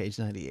 turn to page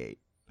 98.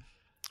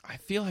 I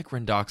feel like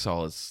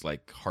Rendoxal is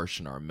like harsh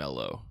and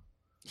mellow.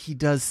 He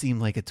does seem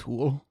like a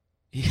tool.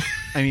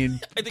 I mean,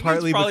 I think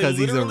partly because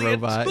he's a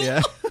robot.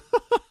 Yeah.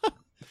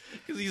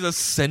 Because he's a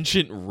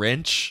sentient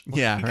wrench.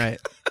 Yeah, right.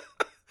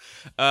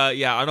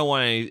 Yeah, I don't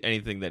want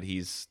anything that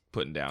he's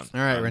putting down. All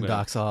right,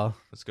 Rendoxal.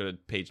 Let's go to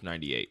page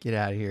 98. Get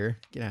out of here.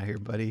 Get out of here,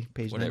 buddy.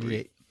 Page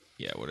 98.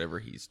 Yeah, whatever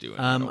he's doing.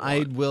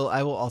 I will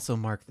also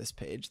mark this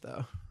page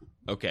though.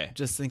 Okay.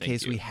 Just in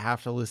case we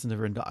have to listen to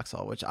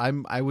Rendoxal, which I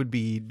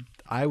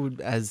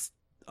would as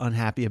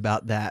unhappy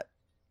about that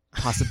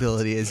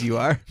possibility as you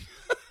are.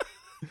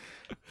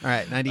 All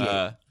right,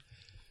 98.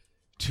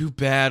 Too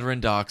bad,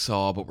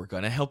 Rendoxal, but we're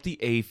going to help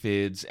the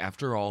aphids.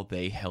 After all,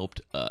 they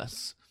helped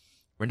us.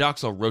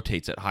 Rendoxal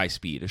rotates at high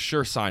speed, a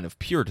sure sign of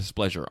pure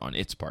displeasure on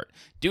its part.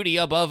 Duty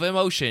above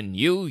emotion.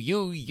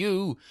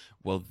 You.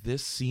 Well,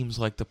 this seems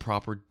like the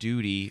proper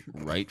duty,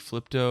 right,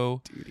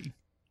 Flipto? Duty.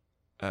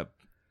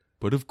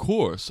 But of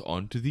course,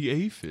 on to the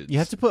aphids. You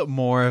have to put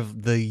more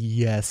of the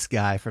yes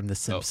guy from The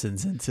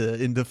Simpsons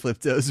into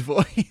Flipto's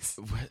voice.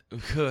 But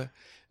of course.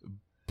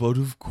 But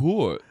of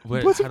course.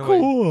 But of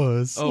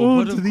course.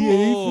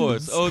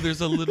 Oh,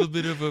 there's a little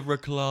bit of a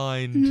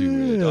recline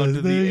to it.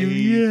 Onto the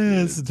aphids.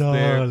 Yes,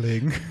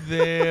 darling.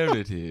 There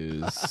it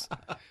is.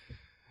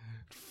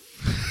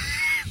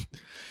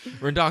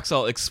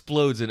 Rendoxal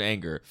explodes in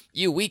anger.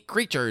 You weak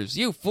creatures!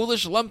 You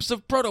foolish lumps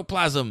of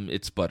protoplasm!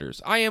 It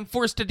sputters. I am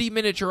forced to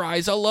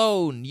deminiaturize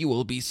alone! You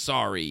will be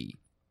sorry!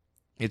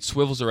 It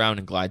swivels around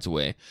and glides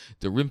away.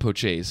 The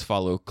Rinpoches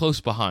follow close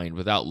behind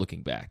without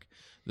looking back.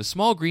 The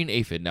small green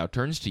aphid now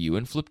turns to you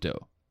and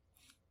Flipto.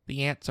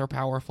 The ants are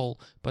powerful,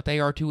 but they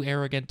are too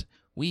arrogant.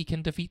 We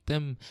can defeat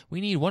them.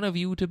 We need one of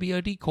you to be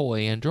a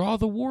decoy and draw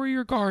the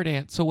warrior guard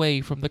ants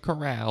away from the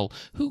corral.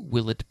 Who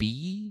will it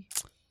be?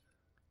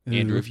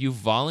 Andrew, if you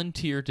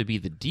volunteer to be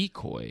the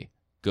decoy,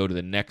 go to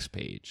the next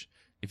page.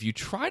 If you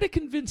try to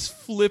convince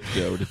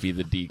Flipto to be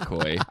the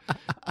decoy,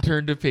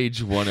 turn to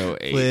page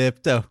 108.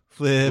 Flipto.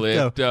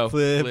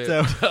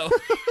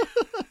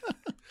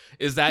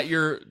 Is that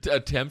your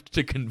attempt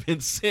to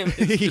convince him?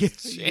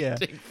 It's just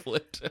chanting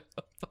Flipto.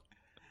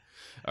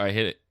 All right,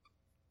 hit it.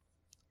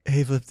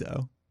 Hey,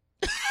 Flipto.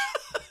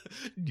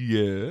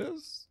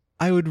 Yes?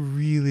 I would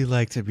really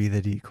like to be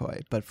the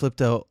decoy, but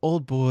Flipto,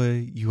 old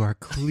boy, you are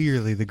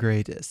clearly the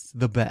greatest,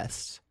 the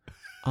best.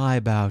 I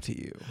bow to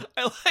you.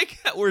 I like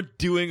that we're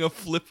doing a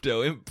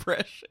Flipto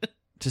impression.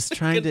 Just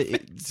trying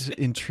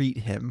to entreat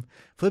him.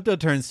 Flipto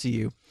turns to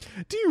you.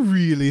 Do you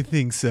really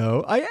think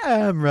so? I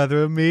am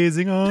rather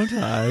amazing, aren't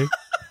I?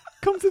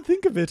 Come to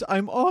think of it,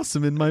 I'm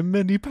awesome in my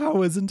many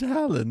powers and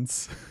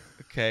talents.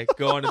 Okay,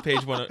 go on to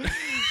page 1.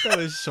 That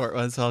was a short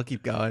one, so I'll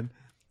keep going.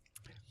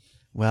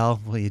 Well,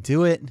 will you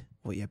do it?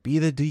 Will you be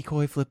the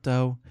decoy,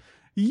 Flipto?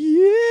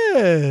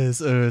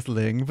 Yes,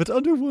 Earthling, but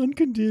under one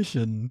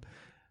condition.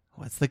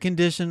 What's the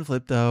condition,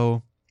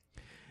 Flipto?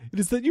 It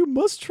is that you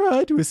must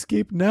try to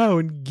escape now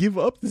and give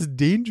up this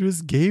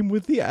dangerous game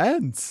with the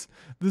ants.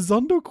 The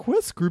Zondo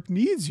Quest group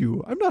needs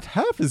you. I'm not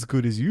half as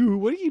good as you.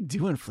 What are you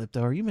doing,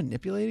 Flipto? Are you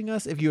manipulating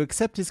us? If you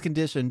accept his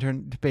condition,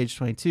 turn to page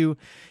 22.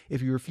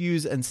 If you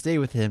refuse and stay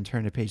with him,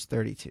 turn to page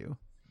 32.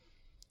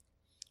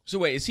 So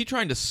wait, is he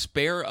trying to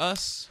spare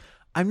us?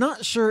 I'm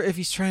not sure if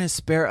he's trying to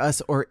spare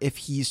us or if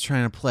he's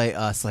trying to play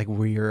us like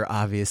we're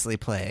obviously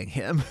playing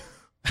him.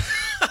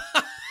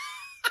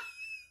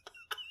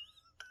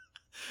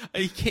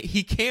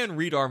 He can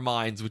read our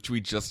minds, which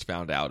we just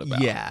found out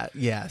about.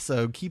 Yeah.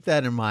 So keep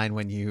that in mind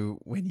when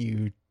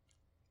you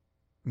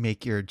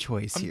make your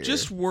choice here. I'm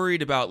just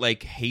worried about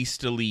like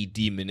hastily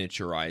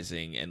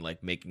deminiaturizing and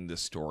like making the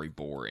story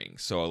boring.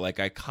 So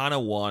like I kind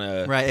of want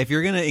to. Right. If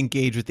you're gonna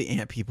engage with the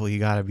ant people, you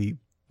got to be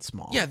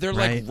small. Yeah, they're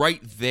like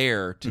right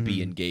there to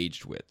be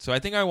engaged with. So I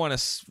think I want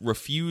to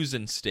refuse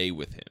and stay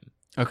with him.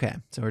 Okay,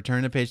 so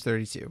return to page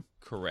 32.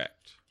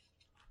 Correct.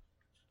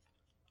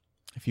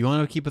 If you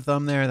want to keep a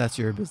thumb there, that's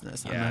your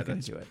business. I'm Yeah, not going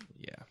to do it.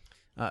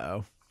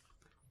 Yeah.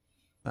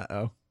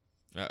 Uh-oh.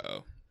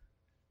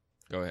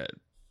 Go ahead.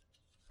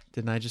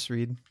 Didn't I just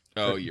read?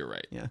 Oh, you're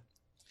right. Yeah.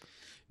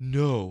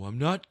 No, I'm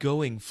not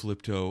going,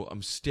 Flipto.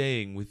 I'm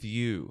staying with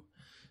you.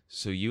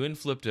 So you and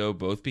Flipto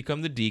both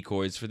become the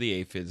decoys for the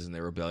aphids in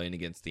their rebellion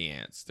against the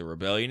ants. The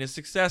rebellion is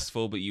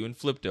successful, but you and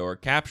Flipto are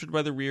captured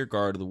by the rear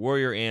guard of the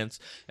warrior ants.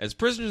 As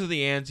prisoners of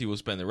the ants, you will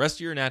spend the rest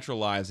of your natural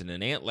lives in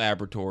an ant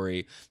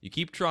laboratory. You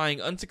keep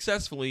trying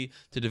unsuccessfully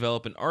to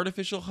develop an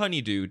artificial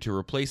honeydew to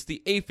replace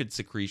the aphid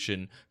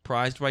secretion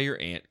prized by your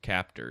ant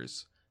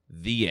captors.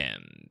 The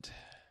end.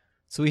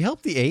 So we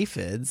help the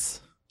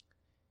aphids.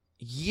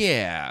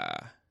 Yeah.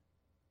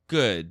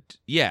 Good.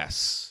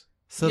 Yes.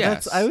 So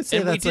Yes. I would say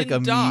And we that's like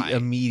didn't die.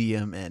 a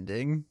medium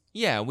ending.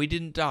 Yeah, we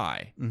didn't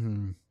die.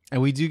 Mm-hmm.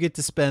 And we do get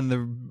to spend the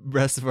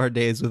rest of our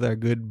days with our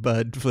good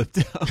bud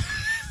Flipto.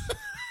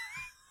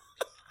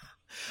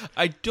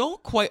 I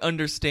don't quite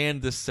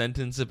understand this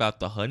sentence about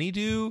the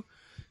honeydew,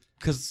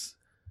 because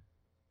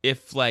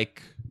if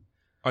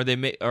are they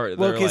they're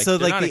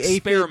not the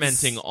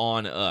experimenting aphids,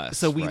 on us?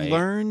 So we right?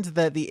 learned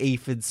that the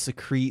aphids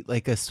secrete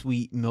like a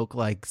sweet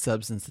milk-like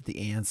substance that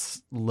the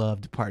ants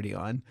love to party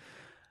on.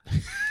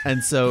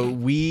 And so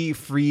we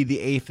free the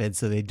aphids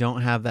so they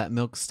don't have that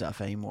milk stuff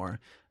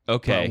anymore.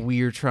 Okay. But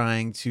we're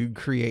trying to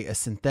create a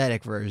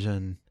synthetic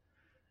version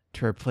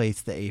to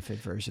replace the aphid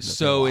version.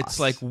 So it's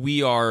like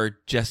we are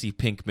Jesse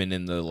Pinkman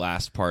in the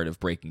last part of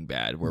Breaking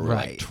Bad, where we're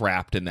like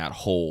trapped in that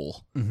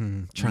hole,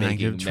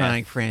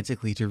 trying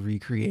frantically to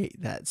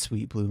recreate that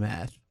sweet blue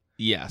meth.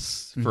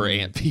 Yes, for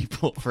ant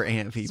people. For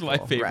ant people, it's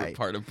my favorite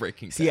part of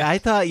Breaking Bad. See, I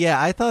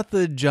thought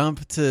the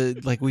jump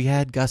to we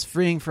had Gus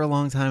Fring for a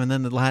long time, and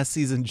then the last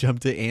season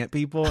jumped to ant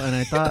people, and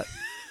I thought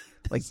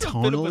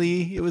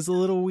tonally it was a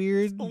little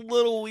weird. A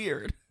little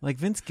weird. Like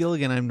Vince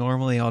Gilligan, I'm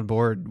normally on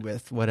board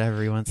with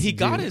whatever he wants to do. He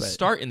got his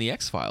start in the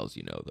X-Files,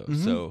 though.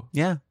 Mm-hmm. So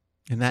yeah,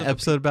 in that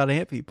episode about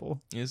ant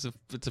people. It's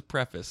a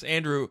preface.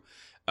 Andrew,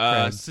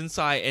 since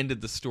I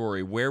ended the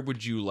story, where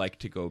would you like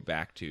to go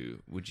back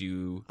to? Would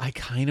you? I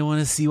kind of want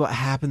to see what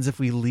happens if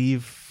we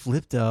leave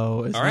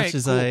Flipto as much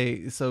as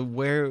cool. So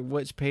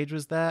which page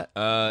was that?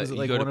 Was it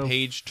you go to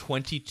page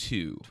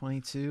 22.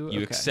 22.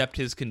 You accept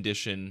his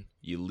condition.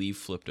 You leave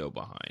Flipto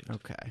behind.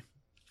 Okay.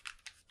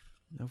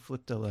 No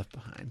Flipto left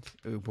behind.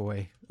 Oh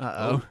boy.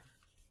 Uh-oh.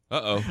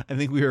 Uh-oh. I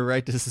think we were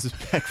right to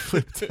suspect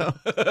Flipto.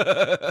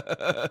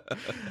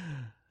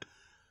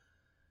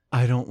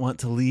 I don't want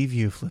to leave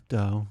you,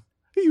 Flipto.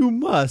 You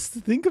must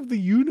think of the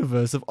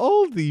universe of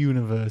all the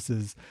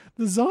universes.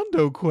 The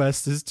Zondo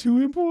quest is too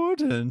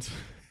important.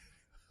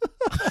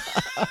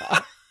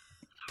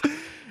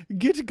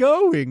 Get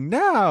going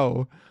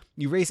now.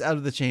 You race out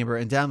of the chamber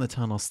and down the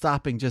tunnel,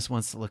 stopping just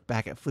once to look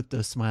back at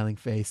Flipto's smiling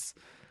face.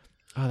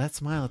 Oh, that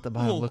smile at the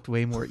bottom looked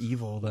way more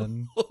evil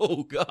than...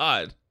 Oh,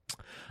 God.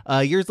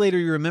 Years later,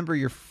 you remember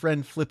your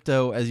friend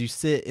Flipto as you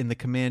sit in the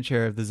command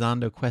chair of the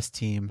Zondo quest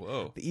team.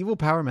 Whoa. The evil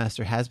Power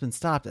Master has been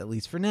stopped, at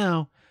least for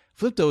now.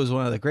 Flipto is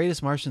one of the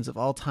greatest Martians of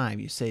all time,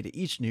 you say to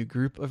each new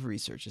group of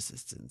research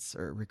assistants,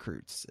 or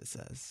recruits, it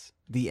says.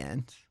 The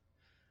end.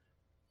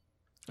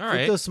 All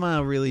right. Flipto's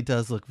smile really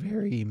does look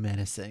very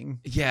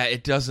menacing. Yeah,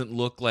 it doesn't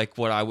look like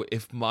what I would...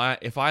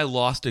 If I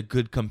lost a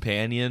good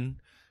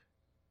companion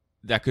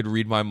that could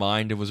read my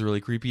mind and was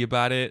really creepy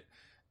about it,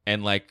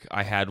 and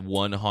I had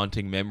one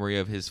haunting memory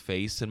of his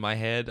face in my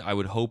head, I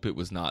would hope it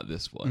was not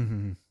this one.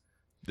 Mm-hmm.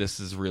 This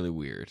is really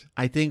weird.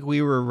 I think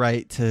we were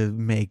right to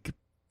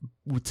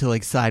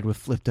side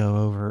with Flipto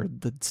over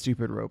the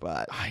stupid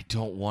robot. I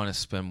don't want to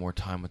spend more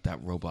time with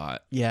that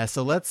robot. Yeah,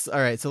 so let's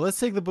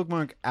take the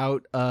bookmark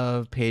out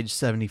of page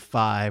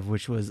 75,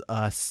 which was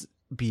us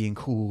being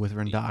cool with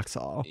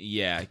Rendoxol.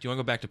 Yeah. Do you want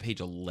to go back to page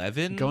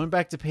 11? Going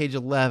back to page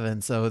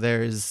 11, so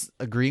there's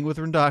agreeing with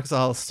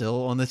Rendoxol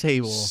still on the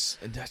table,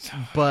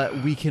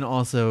 but we can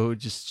also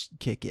just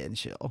kick in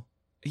chill.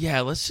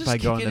 Yeah, let's just by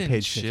kick going in to and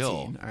page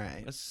chill. 15. All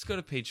right. Let's just go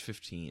to page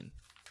 15.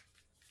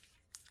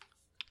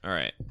 All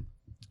right.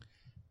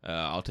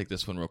 I'll take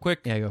this one real quick.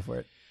 Yeah, go for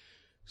it.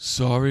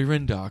 Sorry,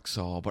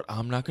 Rendoxol, but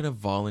I'm not going to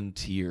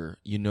volunteer.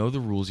 You know the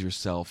rules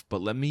yourself,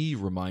 but let me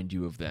remind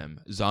you of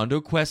them.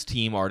 Zondo Quest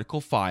Team, Article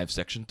 5,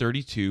 Section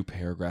 32,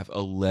 Paragraph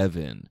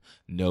 11.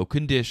 No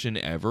condition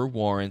ever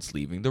warrants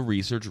leaving the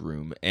research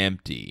room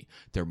empty.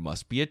 There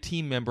must be a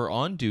team member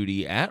on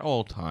duty at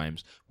all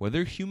times,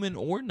 whether human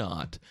or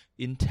not.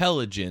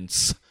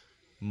 Intelligence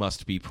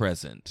must be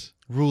present.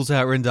 Rules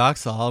out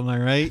Rendoxol, am I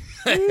right?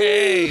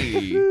 Hey!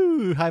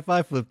 Woo-hoo. High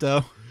five,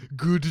 Flipto.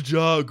 Good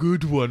job.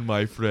 Good one,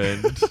 my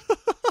friend.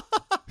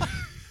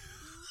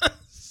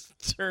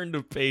 Turn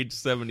to page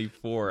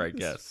 74, I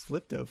guess.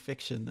 Flipto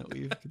fiction that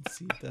we've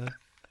conceived.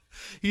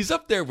 He's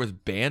up there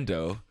with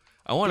Bando.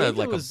 I want to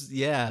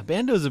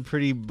Bando's a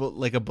pretty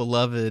a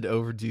beloved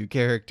overdue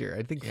character.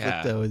 I think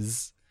Flipto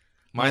is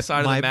my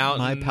side of the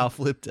mountain. My pal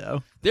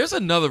Flipto. There's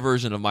another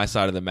version of My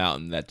Side of the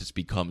Mountain that just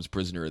becomes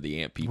Prisoner of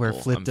the Ant People. Where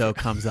Flipto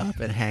comes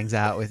up and hangs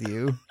out with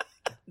you.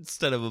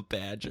 instead of a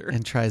badger.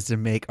 and tries to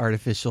make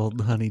artificial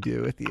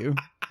honeydew with you.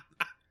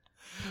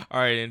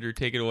 All right, Andrew,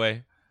 take it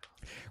away.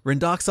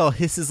 Rendoxol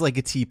hisses like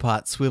a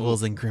teapot,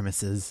 swivels and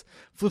grimaces.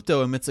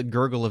 Flipto emits a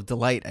gurgle of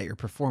delight at your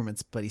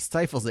performance, but he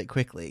stifles it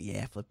quickly.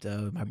 Yeah,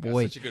 Flipto, my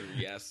boy. Such a good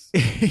yes.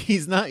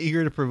 He's not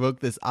eager to provoke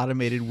this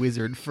automated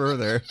wizard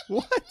further.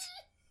 What?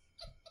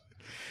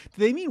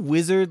 Do they mean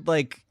wizard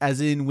like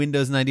as in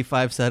Windows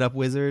 95 setup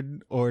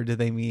wizard, or do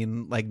they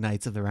mean like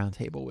Knights of the Round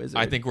Table wizard?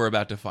 I think we're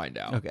about to find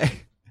out. Okay.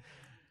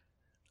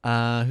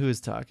 Who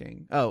is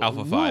talking? Oh,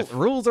 Alpha 5.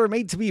 Rules are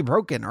made to be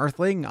broken,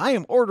 Earthling. I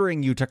am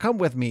ordering you to come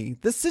with me.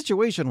 This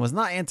situation was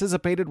not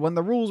anticipated when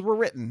the rules were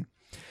written.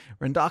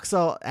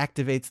 Rendoxol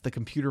activates the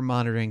computer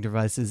monitoring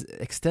devices,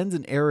 extends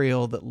an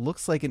aerial that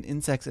looks like an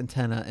insect's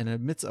antenna, and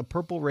emits a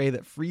purple ray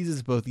that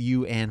freezes both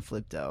you and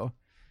Flipto.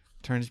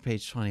 Turn to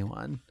page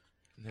 21.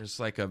 There's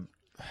like a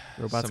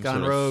Robot's some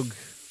gone sort of rogue.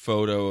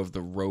 photo of the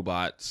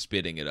robot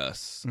spitting at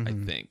us, I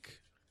Mhm. think.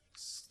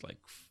 It's like,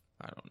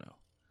 I don't know.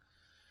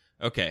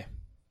 Okay,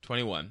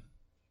 21.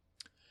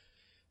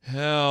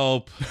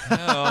 Help,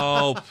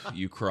 help,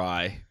 you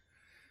cry.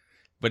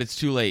 But it's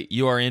too late.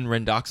 You are in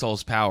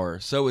Rendoxol's power.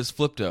 So is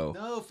Flipto.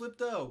 No,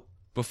 Flipto.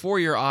 Before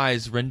your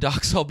eyes,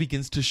 Rendoxol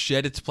begins to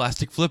shed its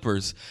plastic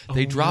flippers.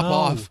 They drop no.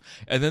 off,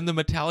 and then the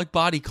metallic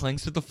body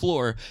clangs to the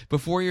floor.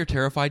 Before your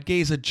terrified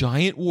gaze, a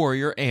giant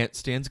warrior ant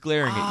stands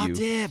glaring at you.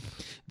 Dip.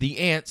 The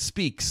ant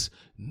speaks.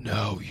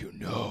 Now you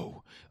know.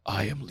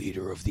 I am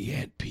leader of the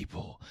ant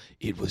people.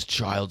 It was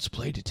child's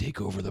play to take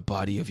over the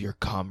body of your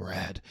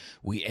comrade.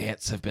 We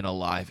ants have been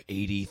alive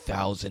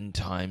 80,000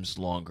 times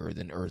longer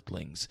than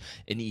Earthlings,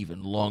 and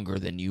even longer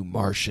than you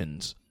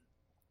Martians.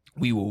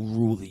 We will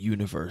rule the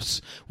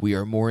universe. We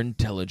are more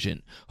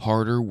intelligent,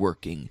 harder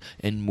working,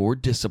 and more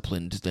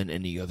disciplined than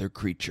any other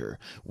creature.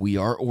 We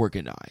are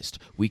organized.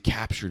 We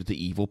captured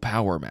the evil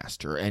Power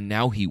Master, and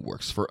now he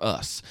works for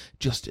us,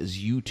 just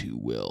as you two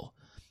will.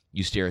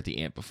 You stare at the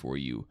ant before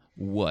you.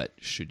 What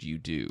should you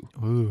do?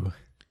 Ooh.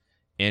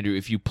 Andrew,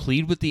 if you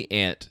plead with the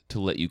ant to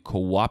let you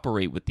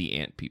cooperate with the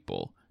ant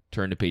people,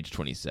 turn to page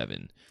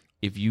 27.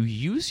 If you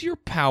use your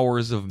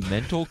powers of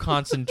mental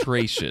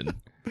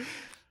concentration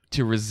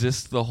to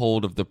resist the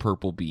hold of the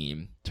purple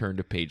beam, turn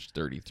to page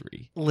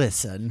 33.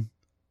 Listen.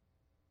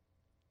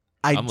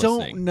 I I'm don't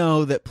listening.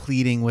 know that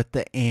pleading with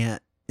the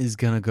ant is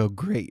going to go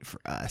great for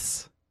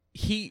us.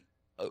 Here's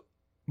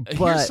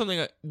But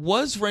something.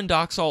 Was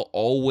Rendoxol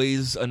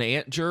always an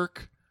ant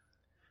jerk?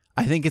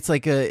 I think it's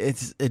like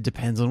it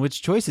depends on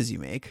which choices you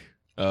make.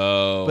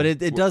 Oh. But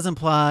it does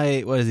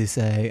imply, what does he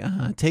say?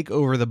 Take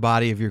over the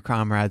body of your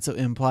comrade. So it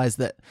implies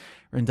that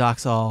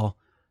Rendoxol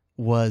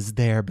was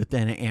there, but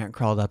then an ant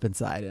crawled up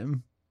inside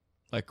him.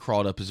 Like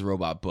crawled up his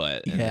robot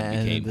butt and And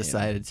then became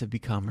decided to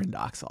become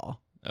Rendoxol.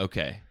 him.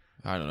 Okay.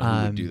 I don't know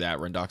who would do that.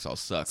 Rendoxol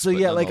sucks. So but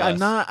yeah, like I'm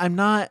nonetheless.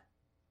 not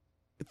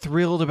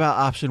thrilled about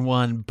option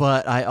one,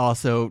 but I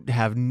also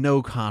have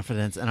no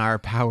confidence in our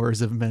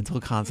powers of mental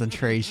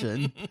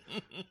concentration.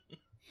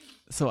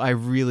 So I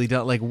really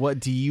don't what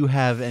do you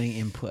have any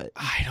input?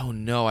 I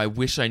don't know. I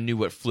wish I knew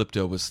what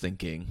Flipto was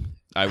thinking.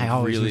 I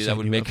always really wish that I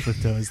would knew make what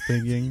Flipto is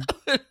thinking.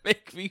 would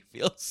make me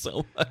feel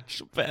so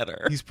much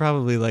better. He's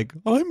probably like,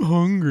 I'm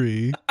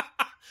hungry.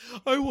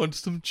 I want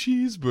some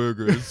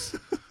cheeseburgers.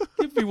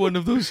 Give me one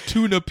of those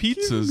tuna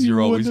pizzas Give me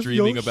you're always one of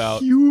dreaming your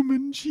about.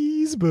 Human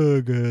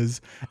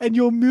cheeseburgers and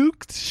your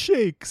milked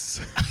shakes.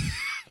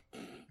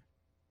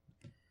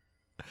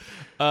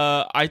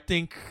 I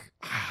think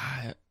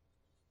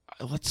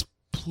let's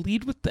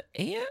plead with the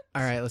ant.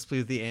 All right, let's plead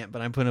with the ant,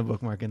 but I'm putting a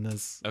bookmark in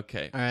this.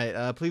 Okay. All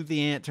right, plead with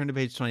the ant. Turn to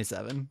page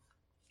 27.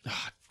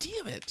 Ah,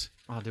 damn it.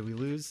 Oh, did we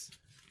lose?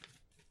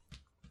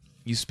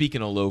 You speak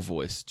in a low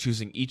voice,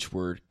 choosing each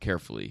word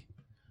carefully.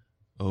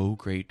 Oh,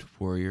 great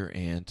warrior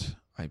ant,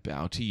 I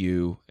bow to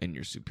you and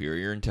your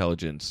superior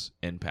intelligence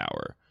and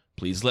power.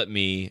 Please let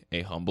me,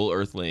 a humble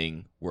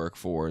earthling, work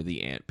for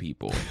the ant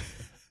people.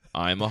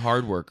 I'm a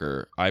hard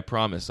worker. I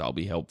promise I'll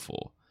be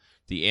helpful.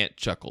 The ant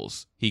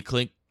chuckles. He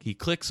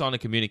clicks on a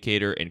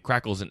communicator and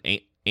crackles an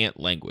ant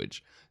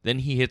language. Then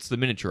he hits the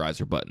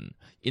miniaturizer button.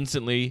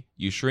 Instantly,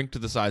 you shrink to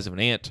the size of an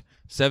ant.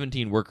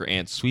 17 worker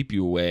ants sweep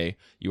you away.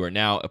 You are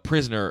now a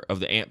prisoner of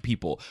the ant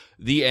people.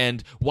 The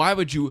end. Why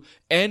would you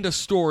end a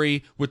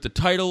story with the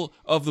title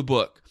of the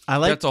book? I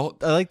like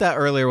that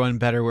earlier one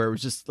better, where it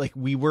was just like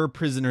we were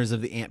prisoners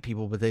of the ant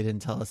people, but they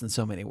didn't tell us in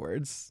so many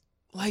words.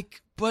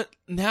 But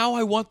now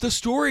I want the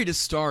story to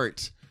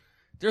start.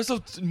 There's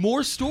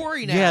more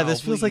story now. Yeah,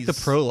 this feels like the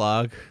please.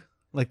 prologue,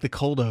 like the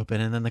cold open,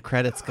 and then the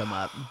credits come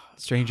up.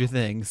 Stranger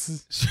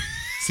Things,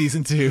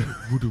 season 2.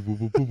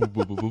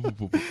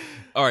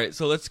 All right,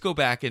 so let's go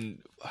back and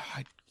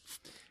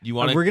you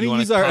want to. We're gonna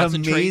use our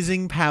concentrate?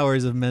 amazing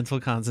powers of mental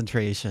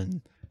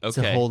concentration to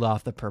Okay. hold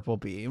off the purple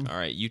beam. All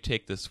right, you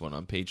take this one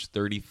on page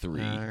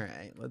 33. All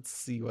right, let's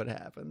see what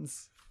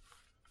happens.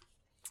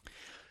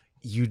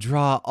 You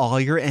draw all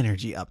your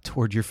energy up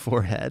toward your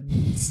forehead.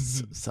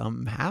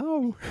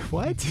 Somehow.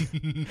 What?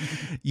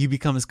 You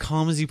become as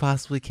calm as you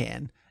possibly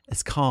can,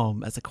 as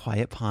calm as a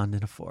quiet pond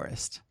in a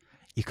forest.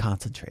 You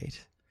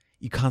concentrate.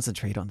 You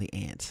concentrate on the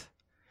ant.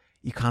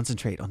 You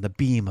concentrate on the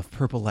beam of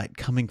purple light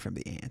coming from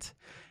the ant.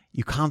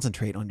 You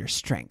concentrate on your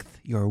strength,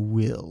 your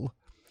will.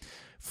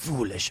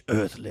 Foolish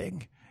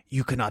earthling,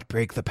 you cannot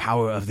break the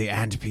power of the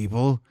ant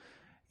people.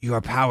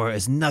 Your power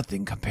is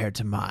nothing compared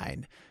to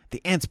mine.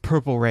 The ant's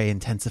purple ray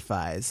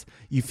intensifies.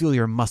 You feel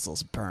your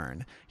muscles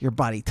burn. Your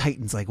body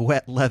tightens like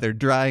wet leather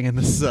drying in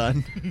the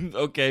sun.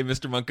 Okay,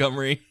 Mr.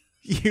 Montgomery.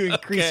 You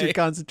increase Okay. your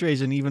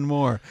concentration even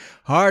more.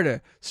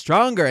 Harder,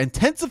 stronger,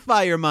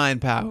 intensify your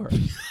mind power.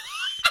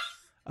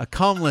 A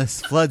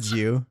calmness floods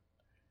you.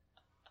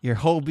 Your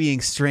whole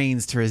being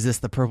strains to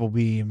resist the purple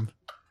beam.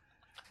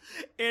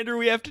 Andrew,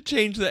 we have to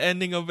change the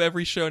ending of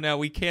every show now.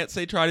 We can't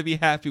say try to be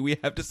happy. We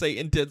have to say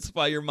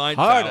intensify your mind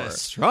Harder, power.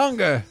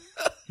 stronger,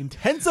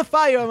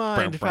 intensify your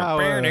mind power.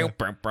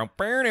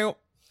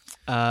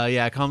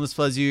 Calmness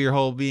floods you. Your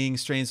whole being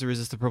strains to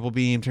resist the purple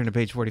beam. Turn to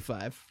page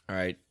 45. All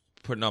right.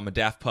 Putting on my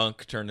Daft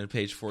Punk. Turn to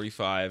page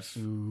 45.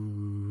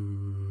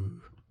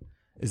 Ooh.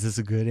 Is this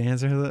a good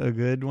answer? A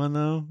good one,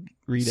 though?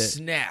 Read it.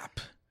 Snap.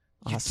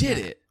 You Awesome. did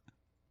it.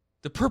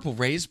 The purple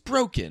ray is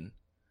broken.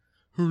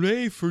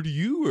 Hooray for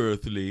you,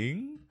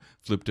 Earthling.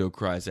 Flipto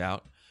cries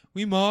out.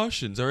 We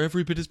Martians are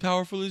every bit as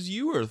powerful as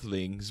you,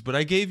 Earthlings, but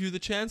I gave you the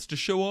chance to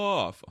show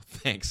off. Oh,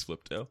 thanks,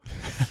 Flipto.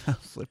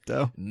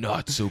 Flipto.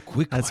 Not so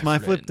quick, That's my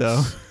my friends.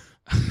 Flipto.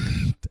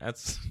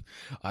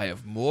 I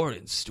have more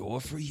in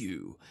store for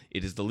you.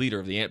 It is the leader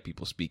of the ant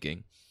people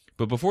speaking.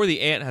 But before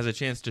the ant has a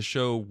chance to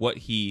show what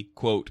he,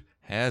 quote,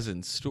 has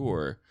in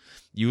store,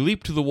 you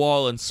leap to the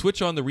wall and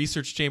switch on the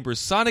research chamber's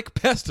sonic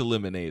pest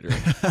eliminator.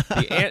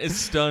 The ant is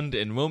stunned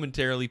and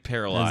momentarily That's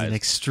paralyzed. an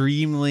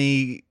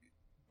extremely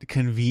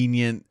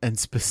convenient and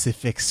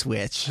specific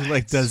switch.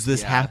 Like, does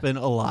this yeah. happen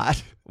a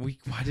lot? Why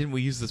didn't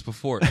we use this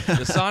before?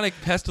 The sonic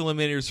pest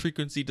eliminator's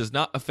frequency does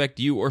not affect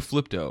you or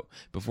Flipto.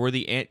 Before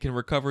the ant can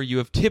recover, you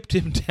have tipped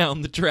him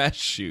down the trash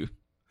chute.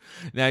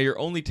 Now your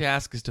only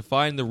task is to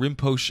find the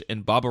Rimpoche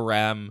and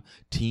Babaram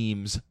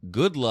teams.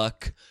 Good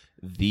luck.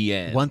 The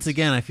end. Once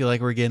again, I feel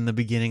like we're getting the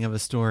beginning of a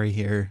story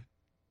here.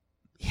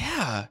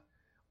 Yeah.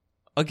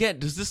 Again,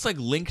 does this like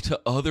link to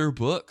other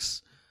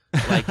books?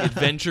 Like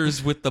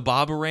Adventures with the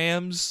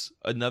Babarams?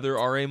 Another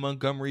R.A.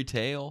 Montgomery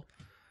tale?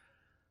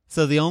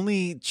 So the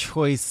only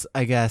choice,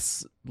 I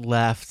guess,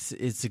 left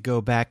is to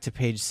go back to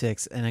page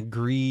 6 and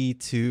agree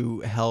to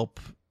help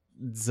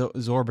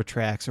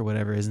Zorbatrax or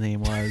whatever his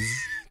name was,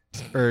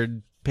 or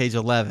page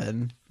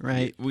 11,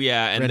 right?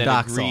 Yeah, and then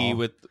Rendoxol. agree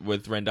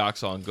with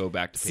Rendoxol and go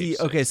back to page See,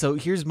 6. okay, so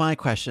here's my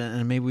question,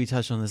 and maybe we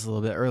touched on this a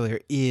little bit earlier,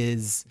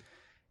 is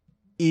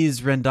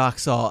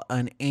Rendoxol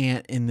an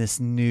ant in this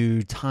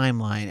new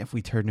timeline if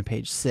we turn to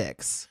page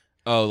 6?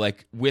 Oh,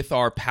 like with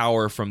our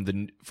power from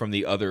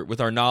the other, with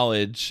our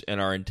knowledge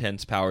and our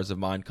intense powers of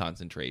mind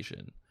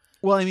concentration.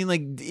 Well, I mean,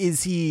 like,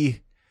 is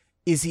he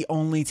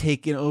only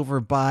taken over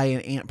by an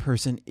ant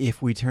person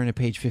if we turn to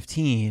page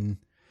 15?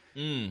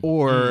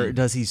 Or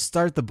does he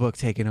start the book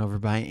taken over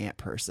by an ant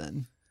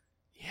person?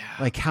 Yeah.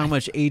 Like, how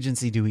much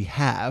agency do we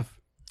have?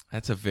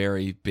 That's a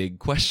very big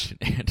question,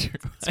 Andrew.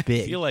 I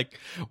big. feel like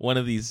one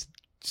of these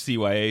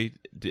CYA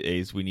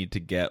days we need to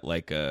get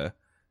like a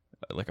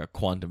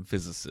quantum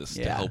physicist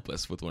to Yeah. help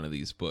us with one of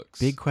these books.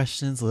 Big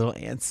questions, little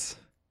ants.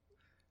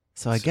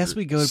 So I guess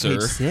we go to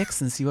page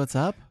 6 and see what's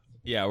up.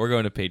 Yeah, we're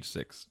going to page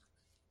 6.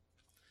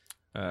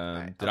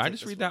 Right, did I'll I take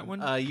just this read that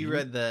one? You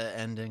read the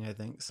ending, I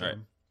think. So. All right.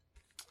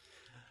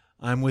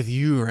 I'm with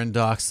you,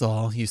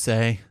 Rendoxol, you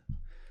say.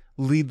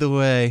 Lead the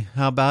way.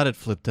 How about it,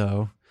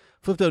 Flipto?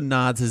 Flipto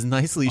nods his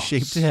nicely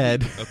shaped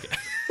head. Okay.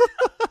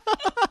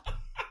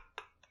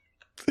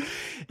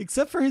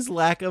 Except for his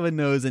lack of a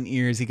nose and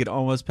ears, he could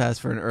almost pass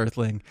for an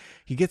earthling.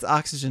 He gets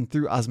oxygen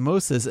through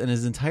osmosis, and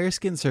his entire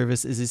skin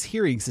surface is his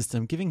hearing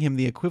system, giving him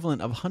the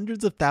equivalent of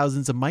hundreds of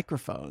thousands of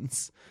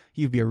microphones.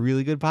 He would be a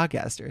really good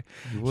podcaster.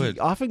 He would. He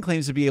often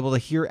claims to be able to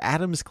hear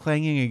atoms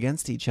clanging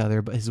against each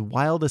other, but his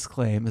wildest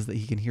claim is that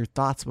he can hear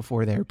thoughts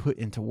before they are put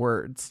into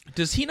words.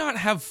 Does he not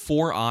have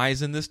 4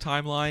 eyes in this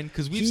timeline?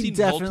 Because we've He seen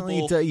definitely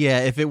multiple. yeah,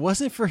 if it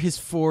wasn't for his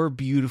 4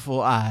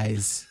 beautiful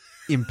eyes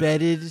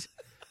embedded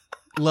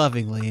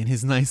lovingly in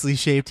his nicely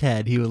shaped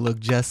head, he would look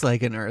just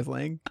like an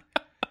earthling.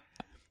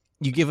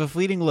 You give a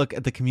fleeting look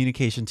at the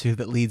communication tube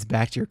that leads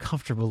back to your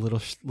comfortable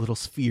little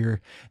sphere.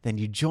 Then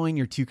you join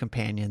your 2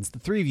 companions. The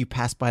 3 of you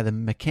pass by the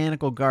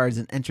mechanical guards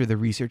and enter the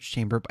research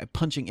chamber by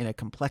punching in a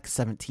complex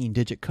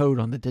 17-digit code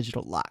on the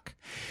digital lock.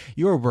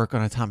 Your work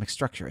on atomic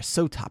structure is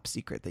so top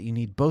secret that you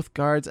need both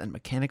guards and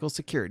mechanical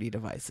security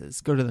devices.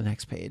 Go to the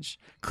next page.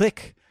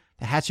 Click.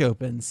 The hatch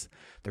opens.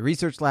 The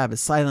research lab is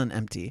silent and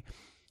empty.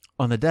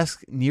 On the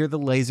desk near the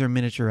laser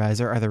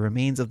miniaturizer are the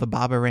remains of the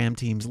Baba Ram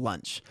team's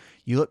lunch.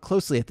 You look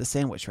closely at the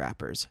sandwich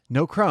wrappers.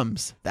 No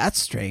crumbs.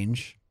 That's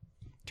strange.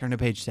 Turn to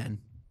page 10.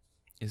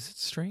 Is it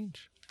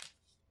strange?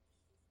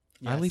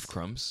 I Yes. leave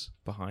crumbs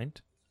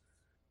behind.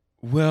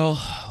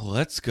 Well,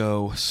 let's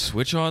go.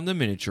 Switch on the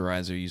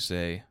miniaturizer, you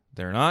say.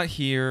 They're not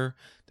here.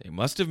 They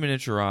must have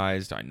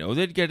miniaturized. I know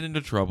they'd get into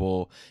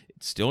trouble.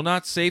 It's still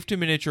not safe to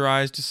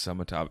miniaturize to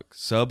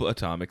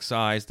subatomic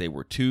size. They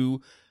were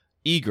too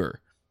eager.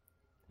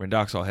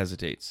 Rendoxol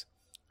hesitates.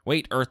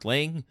 Wait,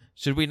 Earthling,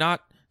 should we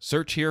not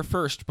search here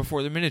first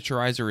before the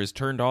miniaturizer is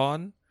turned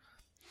on?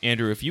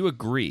 Andrew, if you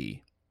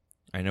agree,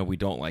 I know we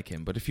don't like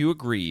him, but if you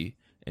agree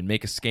and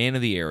make a scan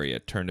of the area,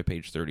 turn to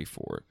page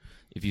 34.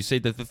 If you say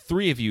that the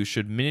three of you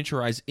should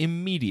miniaturize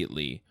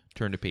immediately,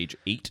 turn to page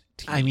 18.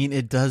 I mean,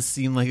 it does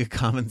seem like a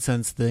common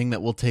sense thing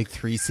that will take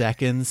 3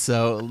 seconds,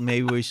 so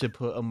maybe we should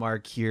put a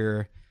mark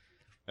here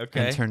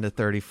and turn to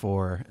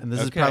 34. And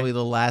this is probably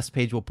the last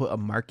page we'll put a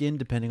mark in,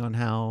 depending on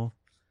how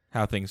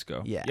things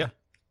go. Yeah. Yep.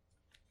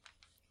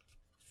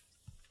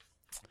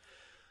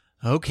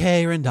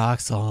 Okay,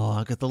 Rendoxal,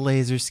 I'll get the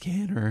laser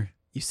scanner,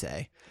 you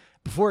say.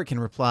 Before it can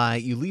reply,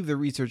 you leave the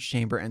research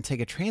chamber and take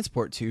a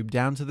transport tube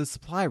down to the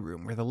supply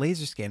room where the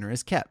laser scanner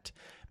is kept.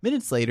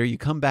 Minutes later, you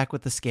come back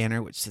with the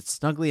scanner, which sits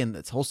snugly in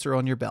its holster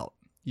on your belt.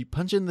 You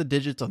punch in the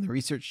digits on the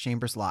research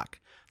chamber's lock.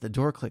 The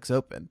door clicks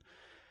open.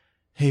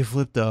 Hey,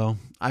 Flipto,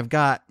 I've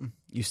got...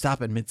 You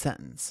stop in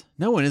mid-sentence.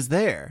 No one is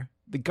there.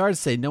 The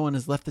guards say no one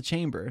has left the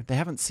chamber. They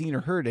haven't seen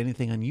or heard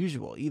anything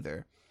unusual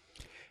either.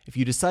 If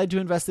you decide to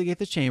investigate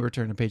the chamber,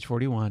 turn to page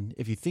 41.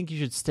 If you think you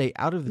should stay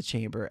out of the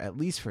chamber, at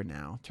least for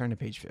now, turn to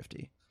page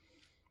 50.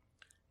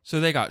 So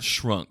they got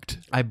shrunked.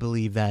 I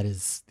believe that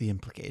is the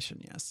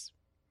implication, yes.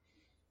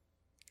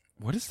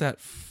 What is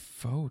that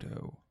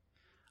photo?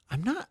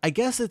 I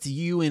guess it's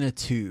you in a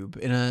tube,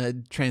 in a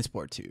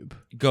transport tube.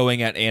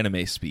 Going at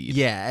anime speed.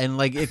 Yeah, and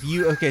like if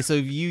you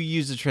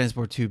use a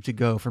transport tube to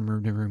go from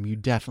room to room, you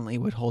definitely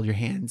would hold your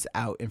hands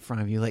out in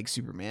front of you like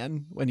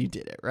Superman when you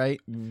did it,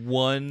 right?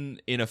 One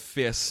in a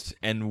fist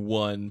and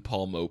one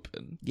palm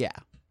open. Yeah.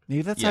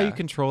 Maybe that's how you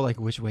control like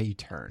which way you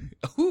turn.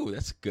 Ooh,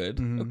 that's good.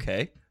 Mm-hmm.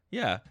 Okay.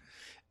 Yeah.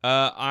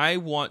 I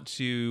want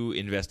to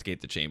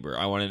investigate the chamber.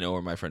 I want to know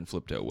where my friend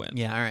Flipto went.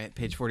 Yeah, all right.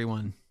 Page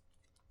 41.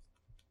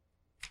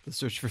 The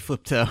search for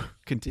Flipto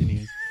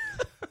continues.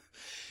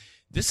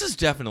 This is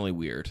definitely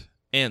weird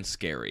and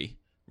scary.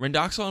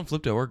 Rendoxal and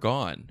Flipto are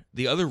gone.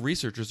 The other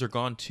researchers are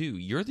gone too.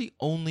 You're the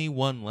only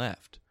one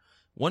left.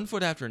 One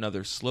foot after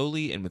another,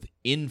 slowly and with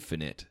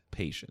infinite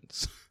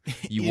patience.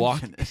 You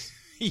walk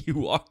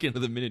into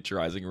the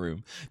miniaturizing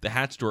room. The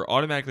hatch door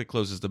automatically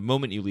closes the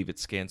moment you leave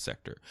its scan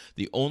sector.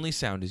 The only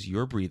sound is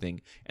your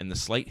breathing and the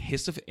slight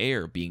hiss of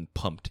air being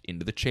pumped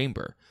into the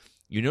chamber.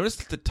 You notice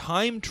that the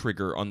time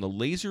trigger on the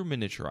laser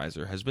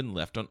miniaturizer has been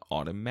left on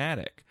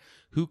automatic.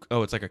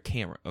 It's like a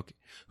camera. Okay.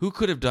 Who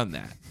could have done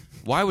that?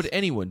 Why would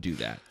anyone do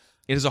that?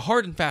 It is a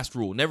hard and fast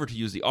rule never to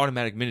use the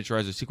automatic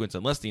miniaturizer sequence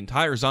unless the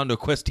entire Zondo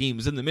Quest team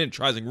is in the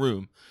miniaturizing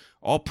room,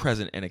 all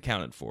present and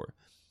accounted for.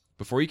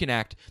 Before you can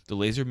act, the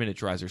laser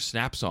miniaturizer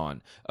snaps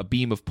on. A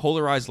beam of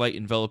polarized light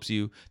envelops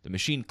you. The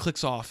machine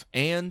clicks off,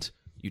 and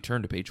you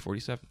turn to page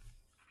 47.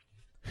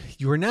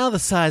 You are now the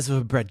size of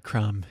a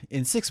breadcrumb.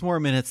 In 6 more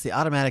minutes, the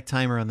automatic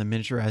timer on the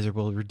miniaturizer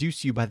will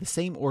reduce you by the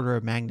same order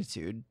of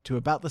magnitude to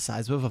about the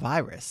size of a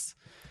virus.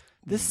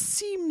 This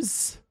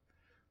seems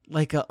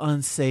like an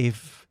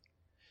unsafe...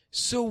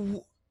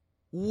 So,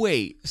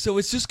 wait. So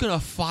it's just going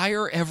to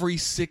fire every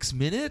 6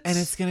 minutes? And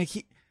it's going to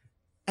keep...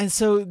 And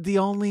so the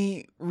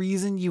only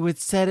reason you would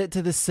set it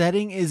to the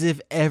setting is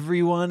if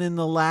everyone in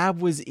the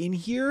lab was in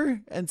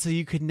here, and so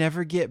you could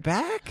never get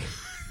back?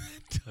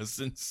 This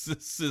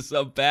is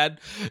a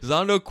bad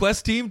Zondo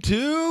Quest team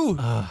too.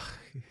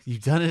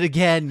 You've done it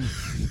again.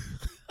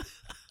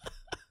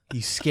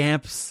 You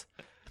scamps.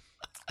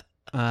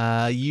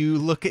 You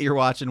look at your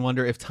watch and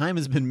wonder if time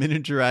has been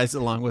miniaturized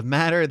along with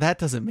matter. That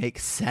doesn't make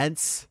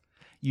sense.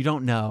 You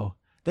don't know.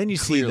 Then you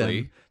see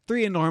them.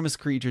 3 enormous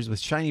creatures with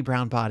shiny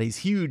brown bodies,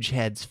 huge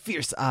heads,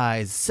 fierce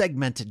eyes,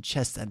 segmented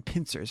chests, and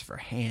pincers for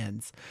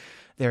hands.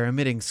 They're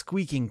emitting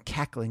squeaking,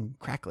 cackling,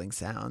 crackling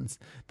sounds.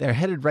 They're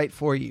headed right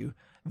for you.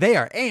 They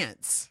are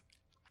ants.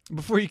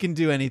 Before you can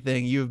do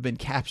anything, you have been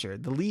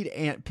captured. The lead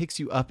ant picks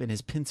you up in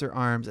his pincer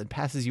arms and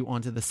passes you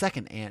on to the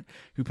second ant,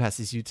 who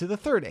passes you to the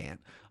third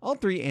ant. All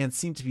 3 ants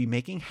seem to be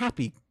making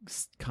happy,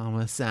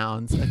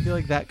 sounds. I feel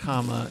like that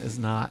comma is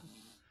not...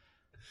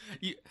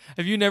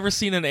 Have you never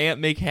seen an ant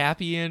make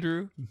happy,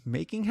 Andrew?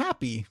 Making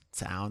happy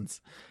sounds.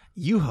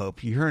 You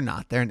hope you're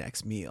not their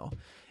next meal.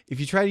 If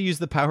you try to use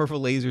the powerful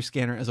laser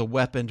scanner as a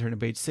weapon, turn to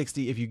page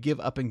 60. If you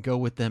give up and go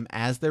with them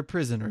as their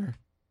prisoner...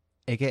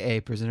 AKA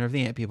Prisoner of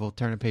the Ant People,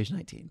 turn to page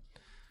 19.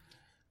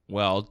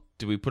 Well,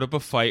 do we put up a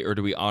fight or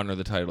do we honor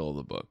the title of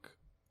the book?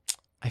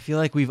 I feel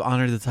like we've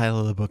honored the title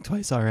of the book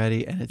twice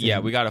already. And it's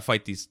we got to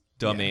fight these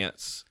dumb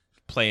ants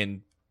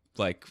playing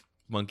like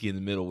monkey in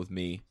the middle with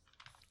me,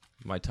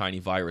 my tiny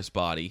virus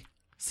body.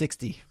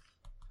 60.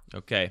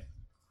 Okay.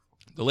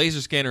 The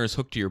laser scanner is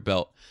hooked to your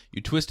belt.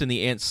 You twist in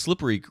the ant's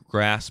slippery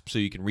grasp so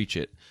you can reach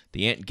it.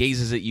 The ant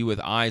gazes at you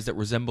with eyes that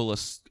resemble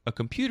a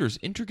computer's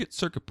intricate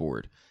circuit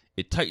board.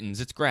 It tightens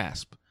its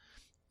grasp.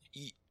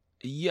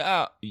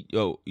 I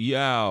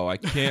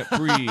can't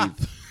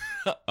breathe.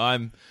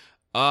 I'm...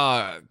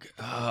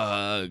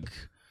 Ugh.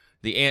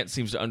 The ant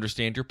seems to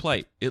understand your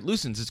plight. It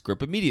loosens its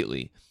grip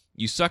immediately.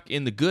 You suck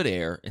in the good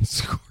air and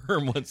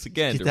squirm once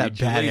again. Get to that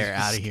reach your bad laser air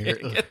out of here.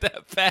 scanner. Get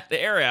that bad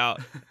air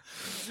out.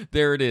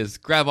 There it is.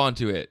 Grab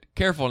onto it.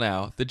 Careful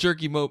now. The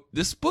jerky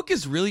This book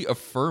is really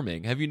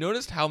affirming. Have you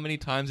noticed how many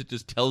times it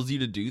just tells you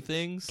to do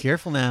things?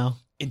 Careful now.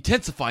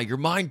 Intensify your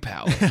mind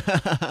power.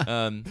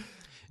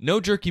 No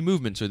jerky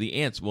movements or the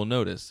ants will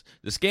notice.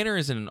 The scanner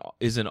is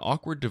an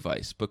awkward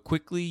device, but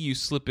quickly you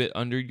slip it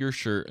under your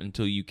shirt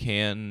until you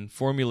can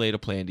formulate a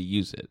plan to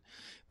use it.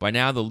 By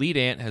now, the lead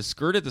ant has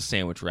skirted the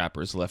sandwich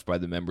wrappers left by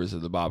the members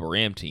of the Baba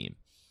Ram team.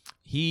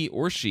 He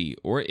or she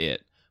or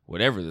it,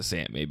 whatever this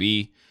ant may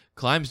be,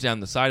 climbs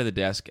down the side of the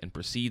desk and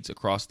proceeds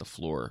across the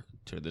floor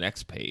to the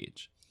next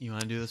page. You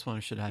want to do this one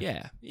or should I?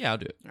 Yeah, I'll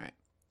do it. All right.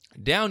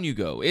 Down you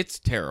go. It's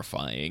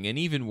terrifying, and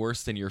even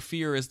worse than your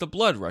fear is the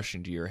blood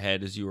rushing to your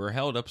head as you are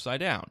held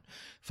upside down.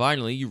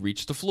 Finally, you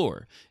reach the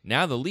floor.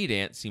 Now the lead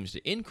ant seems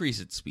to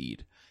increase its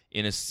speed.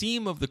 In a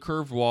seam of the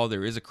curved wall,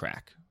 there is a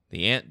crack.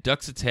 The ant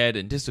ducks its head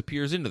and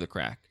disappears into the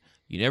crack.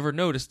 You never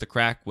noticed the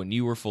crack when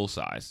you were full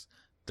size.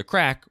 The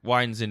crack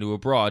widens into a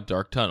broad,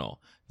 dark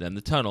tunnel. Then the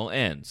tunnel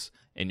ends,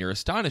 and you're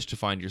astonished to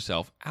find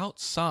yourself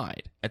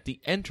outside at the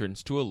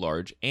entrance to a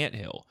large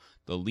anthill.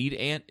 The lead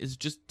ant is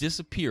just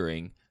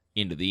disappearing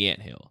into the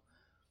anthill.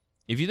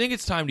 If you think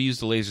it's time to use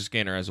the laser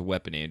scanner as a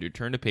weapon, Andrew,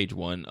 turn to page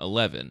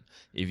 111.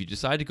 If you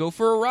decide to go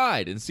for a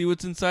ride and see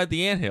what's inside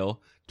the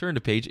anthill, turn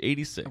to page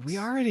 86. We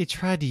already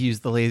tried to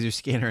use the laser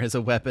scanner as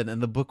a weapon,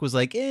 and the book was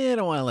like, I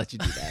don't want to let you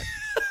do that.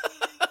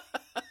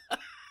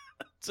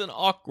 It's an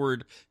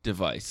awkward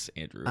device,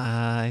 Andrew.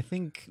 I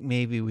think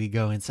maybe we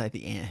go inside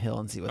the anthill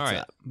and see what's All right.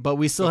 up. But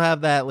we still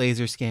have that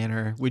laser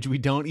scanner, which we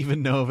don't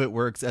even know if it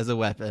works as a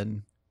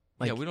weapon.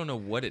 Yeah, we don't know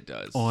what it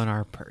does. On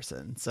our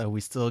person. So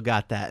we still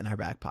got that in our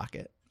back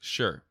pocket.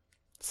 Sure.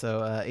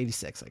 So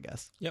 86, I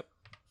guess. Yep.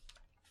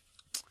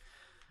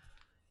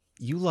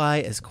 You lie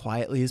as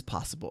quietly as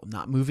possible,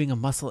 not moving a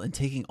muscle and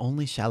taking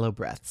only shallow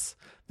breaths.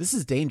 This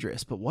is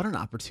dangerous, but what an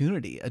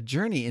opportunity. A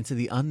journey into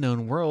the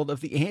unknown world of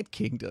the ant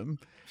kingdom.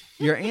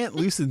 Your ant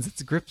loosens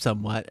its grip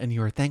somewhat, and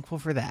you are thankful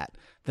for that.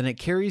 Then it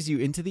carries you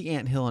into the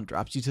anthill and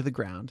drops you to the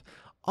ground.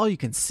 All you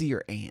can see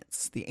are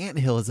ants. The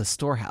anthill is a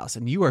storehouse,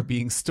 and you are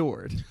being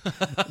stored.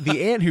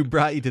 The ant who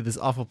brought you to this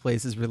awful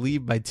place is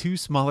relieved by two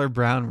smaller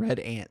brown-red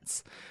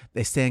ants.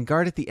 They stand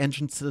guard at the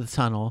entrance to the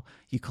tunnel.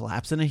 You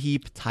collapse in a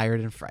heap,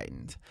 tired and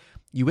frightened.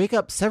 You wake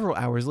up several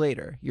hours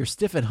later. You're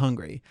stiff and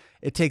hungry.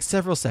 It takes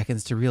several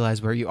seconds to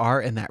realize where you are,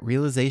 and that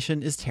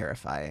realization is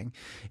terrifying.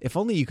 If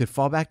only you could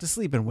fall back to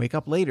sleep and wake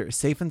up later,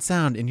 safe and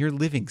sound in your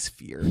living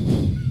sphere.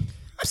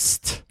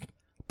 Psst.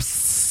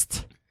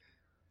 Psst.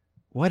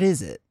 What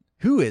is it?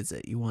 Who is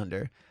it, you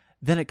wonder?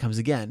 Then it comes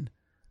again.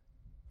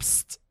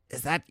 Psst,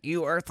 is that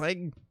you,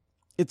 Earthling?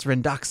 It's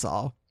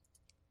Rendoxol.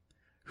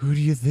 Who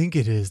do you think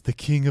it is, the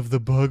king of the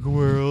bug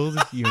world?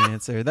 You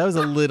answer. That was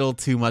a little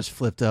too much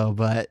flipto,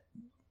 but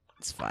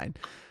it's fine.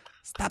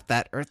 Stop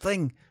that,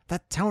 Earthling.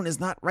 That tone is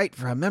not right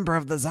for a member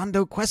of the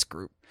Zondo Quest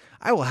group.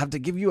 I will have to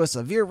give you a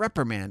severe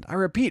reprimand. I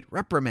repeat,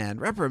 reprimand,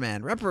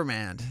 reprimand,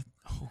 reprimand.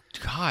 Oh,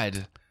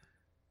 God.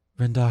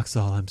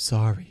 Rendoxol, I'm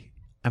sorry.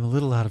 I'm a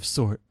little out of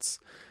sorts.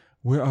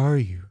 Where are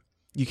you?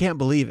 You can't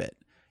believe it.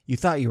 You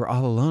thought you were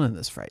all alone in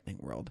this frightening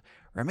world.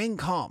 Remain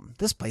calm.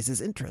 This place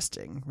is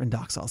interesting,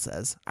 Rendoxol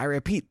says. I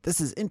repeat, this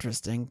is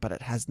interesting, but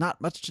it has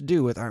not much to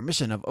do with our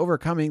mission of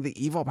overcoming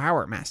the evil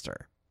Power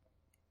Master.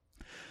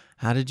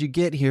 How did you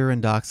get here,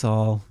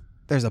 Rendoxol?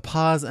 There's a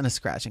pause and a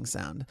scratching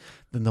sound.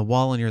 Then the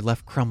wall on your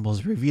left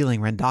crumbles, revealing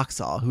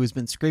Rendoxol, who has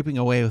been scraping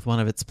away with one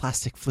of its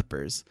plastic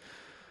flippers.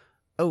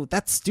 Oh,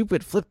 that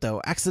stupid Flipto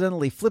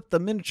accidentally flipped the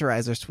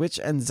miniaturizer switch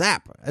and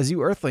zap, as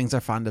you Earthlings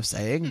are fond of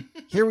saying.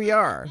 Here we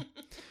are.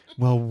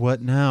 Well,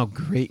 what now,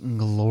 great and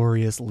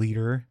glorious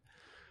leader?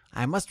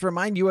 I must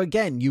remind you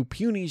again, you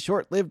puny,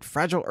 short-lived,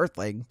 fragile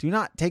Earthling. Do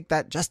not take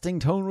that jesting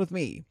tone with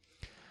me.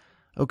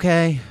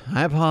 Okay,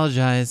 I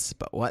apologize,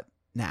 but what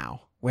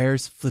now?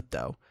 Where's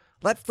Flipto?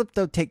 Let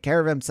Flipto take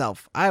care of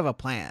himself. I have a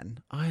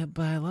plan.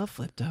 But I love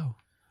Flipto.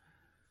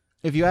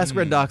 If you ask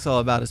Rendoxol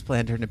about his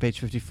plan, turn to page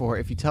 54.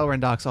 If you tell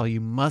Rendoxol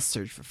you must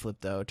search for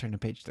Flipto, turn to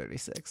page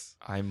 36.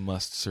 I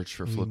must search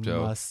for You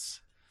Flipto.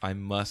 must. I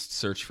must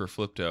search for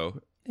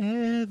Flipto.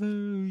 Ever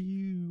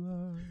you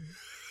are.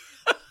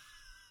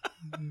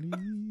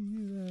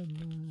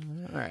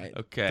 All right.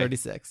 Okay.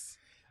 36.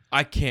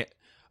 I can't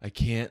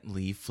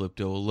leave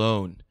Flipto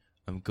alone.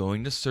 I'm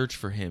going to search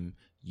for him.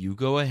 You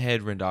go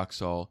ahead,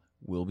 Rendoxol.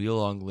 We'll be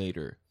along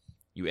later.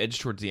 You edge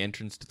towards the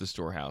entrance to the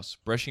storehouse,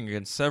 brushing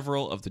against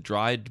several of the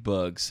dried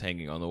bugs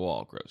hanging on the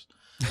wall. Gross.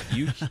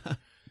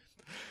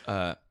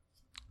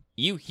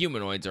 You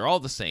humanoids are all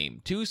the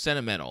same. Too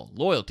sentimental.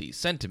 Loyalty,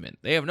 sentiment.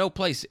 They have no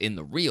place in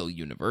the real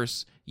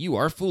universe. You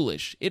are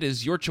foolish. It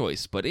is your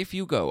choice, but if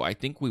you go, I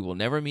think we will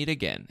never meet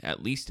again,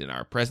 at least in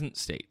our present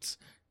states.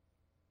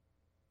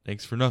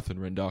 Thanks for nothing,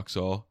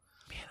 Rendoxol.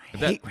 Man, I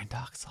hate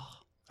Rendoxol.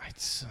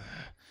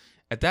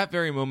 At that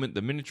very moment,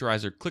 the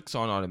miniaturizer clicks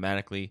on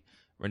automatically.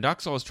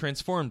 Rendoxol is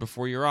transformed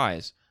before your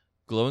eyes,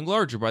 glowing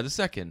larger by the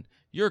second.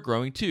 You're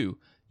growing too.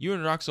 You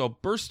and Rendoxol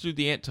burst through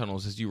the ant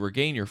tunnels as you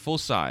regain your full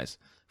size.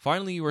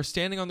 Finally, you are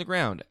standing on the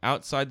ground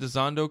outside the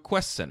Zondo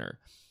Quest Center.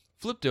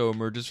 Flipto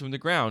emerges from the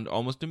ground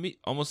almost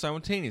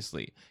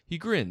simultaneously. He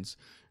grins.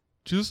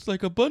 Just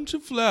like a bunch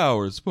of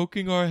flowers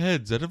poking our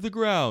heads out of the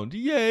ground.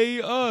 Yay,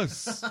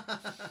 us!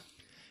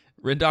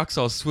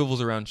 Rendoxal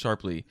swivels around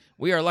sharply.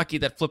 We are lucky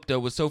that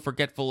Flipto was so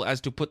forgetful as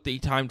to put the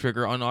time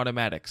trigger on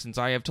automatic, since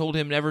I have told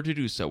him never to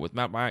do so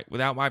without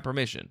my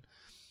permission.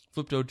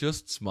 Flipto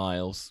just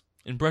smiles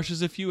and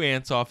brushes a few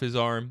ants off his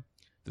arm.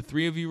 The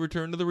three of you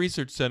return to the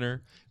research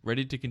center,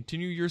 ready to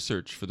continue your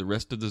search for the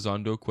rest of the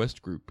Zondo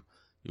Quest group.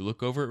 You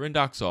look over at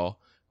Rendoxal.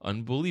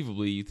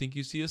 Unbelievably, you think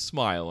you see a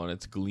smile on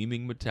its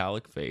gleaming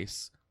metallic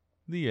face.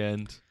 The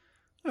end.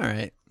 All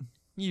right.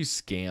 You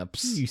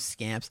scamps. You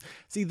scamps.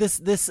 See,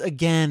 this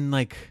again,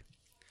 like,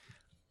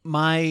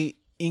 my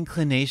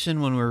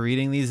inclination when we're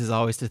reading these is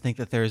always to think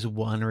that there's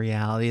one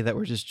reality that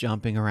we're just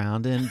jumping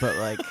around in, but,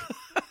 like,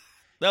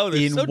 no,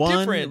 they're in so one,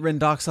 different.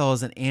 Rendoxal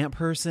is an ant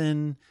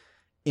person.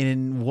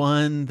 In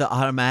one, the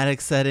automatic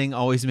setting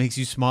always makes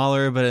you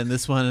smaller, but in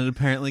this one, it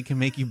apparently can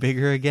make you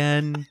bigger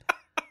again.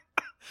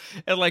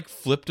 And, like,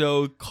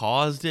 Flipto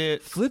caused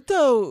it.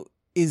 Flipto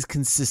is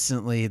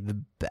consistently the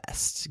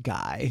best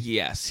guy.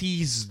 Yes,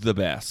 he's the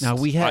best. Now,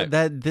 we had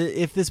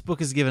if this book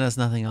has given us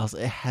nothing else,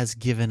 it has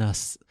given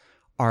us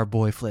our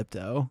boy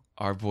Flipto.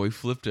 Our boy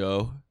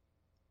Flipto.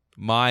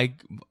 My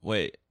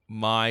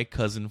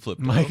cousin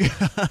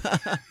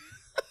Flipto.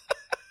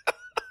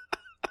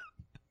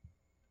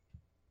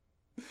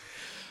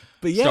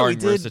 But yeah, starring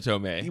Marissa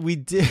Tomei.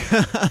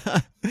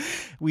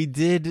 We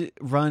did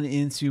run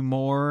into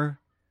more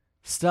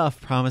stuff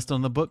promised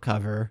on the book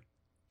cover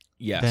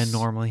than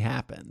normally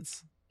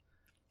happens.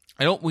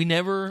 I don't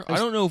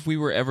know if we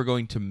were ever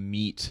going to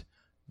meet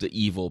the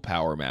evil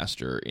Power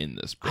Master in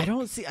this book. I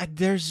don't see.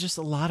 There's just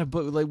a lot of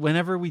books. Like,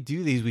 whenever we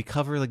do these, we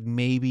cover like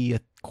maybe a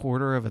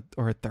quarter of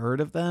or a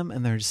third of them,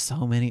 and there's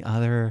so many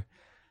other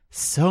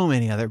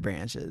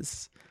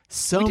branches,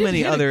 so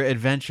many other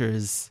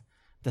adventures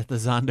that the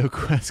Zondo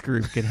Quest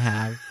group can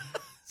have.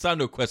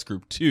 Zondo Quest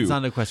Group 2.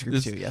 Zondo Quest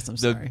Group 2, yes, I'm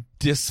sorry.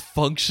 The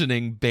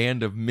dysfunctioning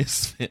band of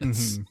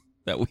misfits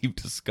that we've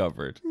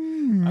discovered.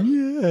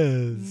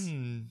 Yes.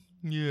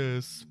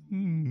 Yes.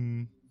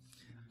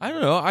 I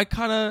don't know.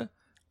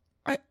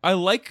 I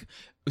like...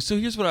 So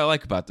here's what I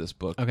like about this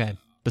book. Okay.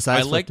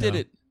 Besides I liked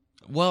Flipto.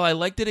 I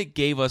liked that it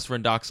gave us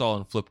Rendoxal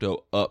and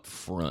Flipto up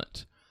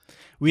front.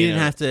 We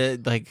didn't have to,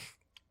 like...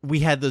 We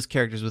had those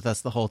characters with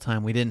us the whole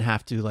time. We didn't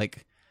have to,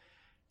 like...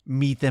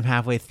 meet them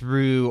halfway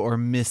through or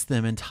miss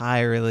them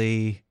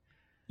entirely.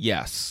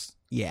 Yes.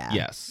 Yeah.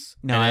 Yes.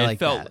 No, I like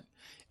that.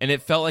 And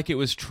it felt like it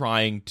was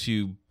trying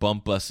to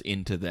bump us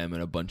into them in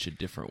a bunch of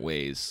different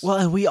ways. Well,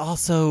 and we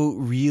also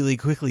really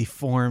quickly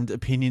formed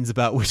opinions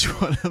about which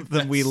one of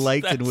them we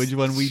liked and which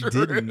one we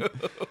didn't.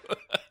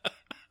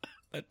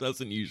 That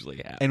doesn't usually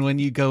happen. And when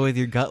you go with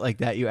your gut like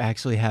that, you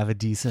actually have a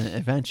decent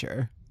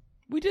adventure.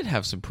 We did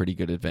have some pretty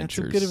good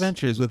adventures. Some good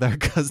adventures with our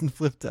cousin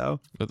Flipto.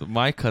 With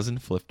my cousin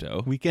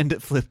Flipto. Weekend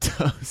at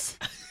Flipto's.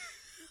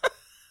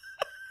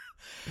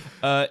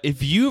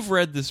 If you've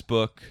read this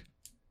book,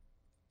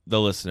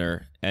 the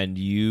listener, and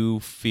you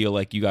feel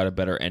like you got a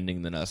better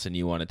ending than us and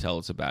you want to tell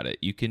us about it,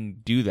 you can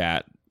do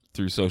that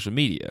through social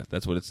media.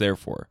 That's what it's there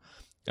for.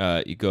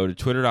 You go to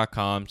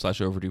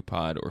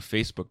twitter.com/overduepod or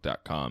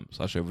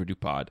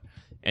facebook.com/overduepod,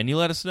 and you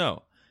let us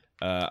know.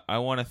 I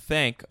want to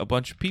thank a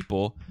bunch of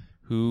people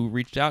who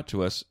reached out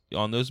to us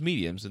on those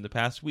mediums in the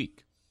past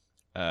week.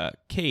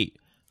 Kate,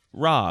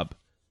 Rob,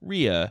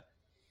 Rhea,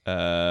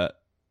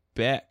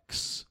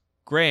 Bex,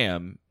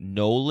 Graham,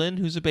 Nolan,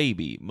 who's a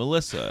baby,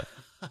 Melissa,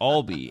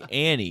 Albie,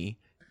 Annie,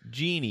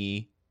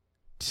 Jeannie,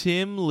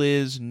 Tim,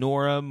 Liz,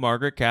 Nora,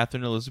 Margaret,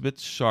 Catherine, Elizabeth,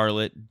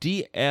 Charlotte,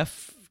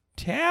 DF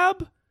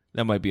Tab?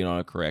 That might be an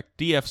autocorrect.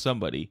 DF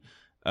somebody.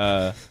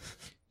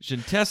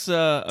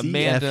 Shantessa,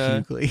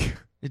 Amanda,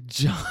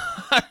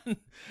 John,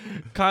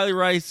 Kylie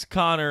Rice,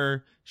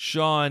 Connor,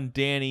 Sean,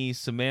 Danny,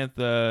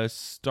 Samantha,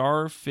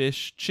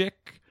 Starfish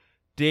Chick,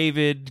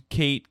 David,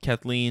 Kate,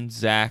 Kathleen,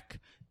 Zach,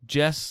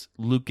 Jess,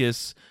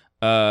 Lucas,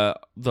 the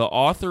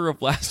author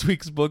of last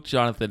week's book,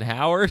 Jonathan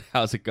Howard.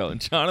 How's it going,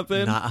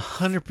 Jonathan? Not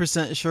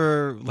 100%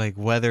 sure like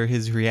whether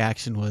his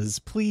reaction was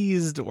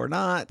pleased or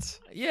not.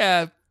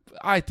 Yeah,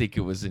 I think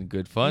it was in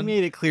good fun. He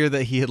made it clear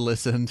that he had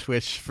listened,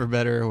 which for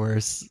better or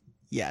worse,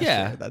 yeah,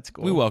 sure, that's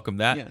cool. We welcome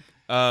that. Yeah.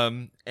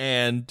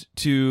 And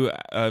to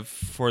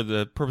for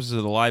the purposes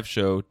of the live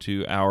show,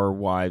 to our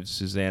wives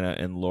Susanna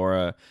and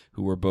Laura,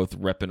 who were both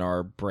repping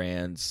our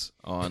brands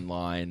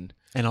online,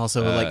 and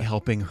also like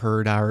helping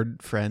herd our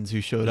friends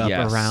who showed up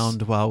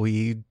around while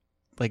we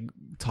like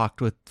talked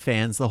with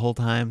fans the whole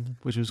time,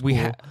 which was cool.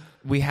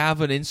 We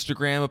have an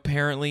Instagram.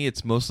 Apparently,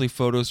 it's mostly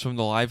photos from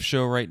the live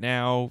show right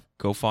now.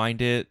 Go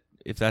find it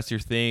if that's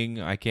your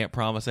thing. I can't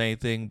promise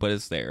anything, but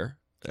it's there.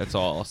 That's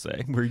all I'll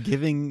say. We're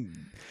giving.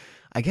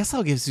 I guess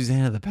I'll give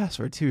Susanna the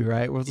password too,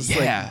 right? We'll just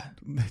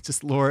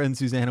just Laura and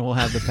Susanna will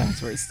have the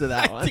passwords to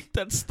that one. I think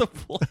that's the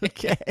plan.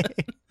 Okay.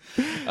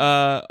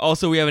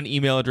 Also, we have an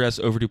email address,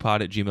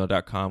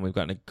 overduepod@gmail.com. We've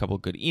gotten a couple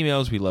of good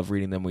emails. We love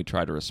reading them. We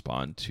try to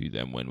respond to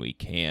them when we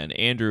can.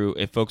 Andrew,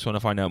 if folks want to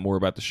find out more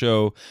about the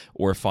show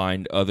or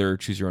find other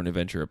Choose Your Own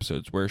Adventure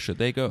episodes, where should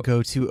they go?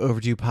 Go to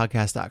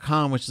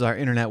overduepodcast.com, which is our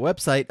internet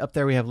website. Up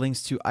there we have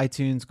links to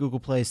iTunes, Google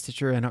Play,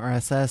 Stitcher, and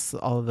RSS.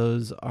 All of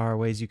those are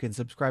ways you can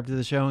subscribe to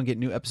the show and get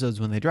new episodes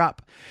when they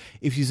drop.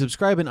 If you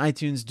subscribe in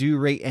iTunes, do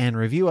rate and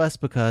review us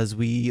because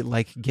we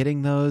like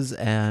getting those,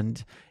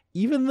 and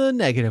even the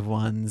negative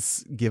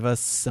ones give us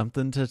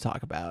something to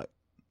talk about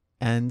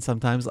and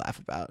sometimes laugh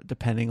about,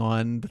 depending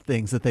on the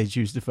things that they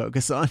choose to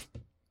focus on.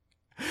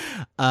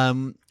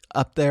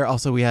 Up there,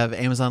 also, we have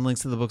Amazon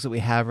links to the books that we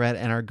have read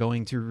and are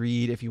going to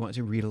read if you want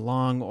to read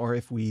along, or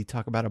if we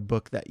talk about a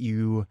book that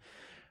you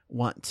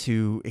want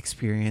to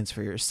experience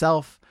for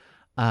yourself.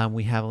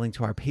 We have a link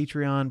to our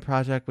Patreon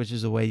project, which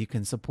is a way you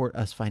can support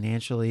us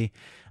financially.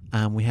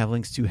 We have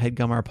links to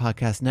HeadGum, our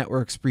podcast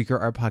network,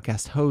 Spreaker, our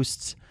podcast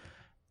hosts.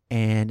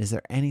 And is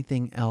there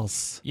anything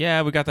else?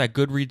 Yeah, we got that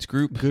Goodreads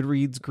group. Which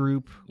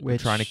We're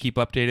trying to keep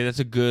updated. That's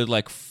a good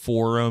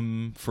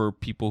forum for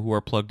people who are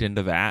plugged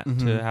into that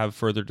to have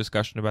further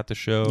discussion about the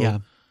show.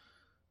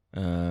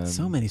 Yeah.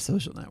 So many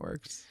social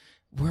networks.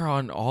 We're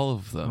on all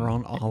of them. We're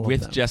on all of them.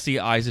 With Jesse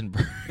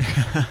Eisenberg.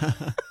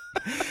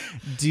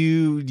 Do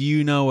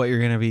you know what you're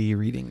going to be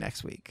reading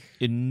next week?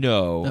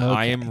 No. Okay.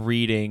 I am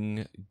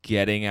reading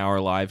Getting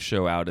Our Live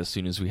Show out as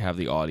soon as we have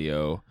the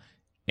audio,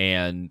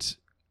 and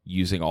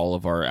using all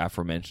of our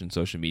aforementioned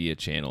social media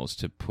channels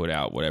to put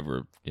out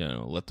whatever,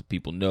 let the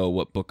people know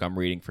what book I'm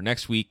reading for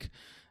next week.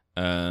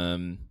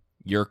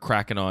 You're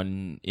cracking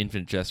on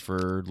Infant Jest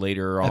for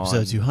later on.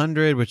 Episode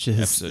 200, which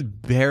is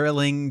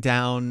barreling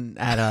down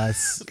at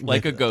us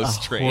like with a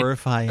ghost train.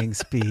 Horrifying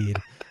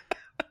speed.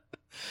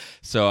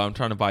 So I'm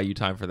trying to buy you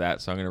time for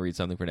that. So I'm going to read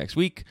something for next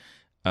week.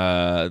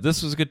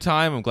 This was a good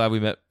time. I'm glad we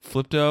met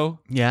Flipto.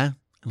 Yeah.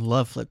 I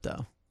love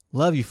Flipto.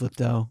 Love you,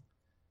 Flipto.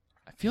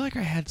 I feel like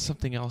I had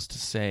something else to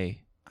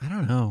say. I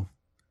don't know.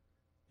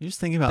 You're just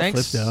thinking about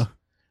Flipto.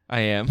 I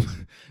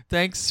am.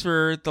 Thanks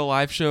for the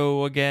live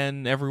show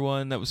again,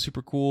 everyone. That was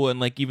super cool.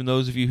 And even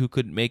those of you who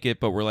couldn't make it,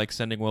 but were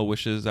sending well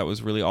wishes, that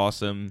was really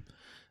awesome.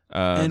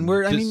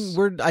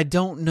 And I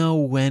don't know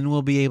when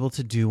we'll be able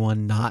to do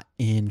one not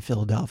in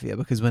Philadelphia,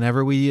 because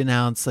whenever we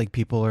announce,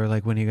 people are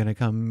like, when are you going to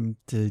come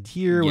to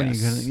here? When are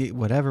you going to,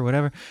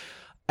 whatever.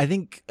 I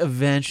think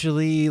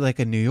eventually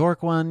a New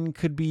York one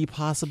could be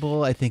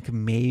possible. I think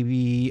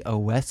maybe a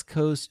West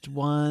Coast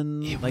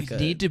one, it would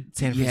need to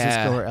San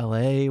Francisco or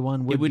LA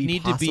one would be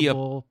need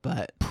possible, to be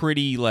but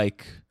pretty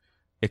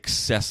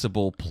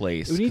accessible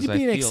place. It would need to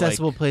be an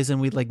accessible place,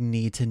 and we'd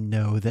need to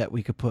know that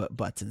we could put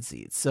butts in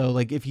seats. So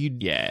if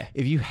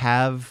you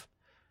have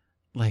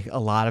a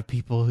lot of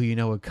people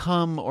who would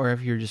come, or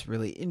if you're just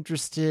really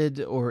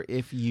interested, or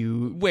if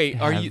you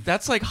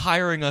that's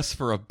hiring us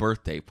for a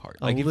birthday party.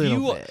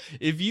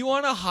 If you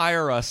want to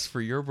hire us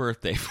for your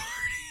birthday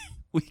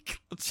party,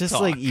 let's just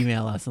talk.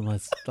 Email us and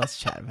let's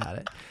chat about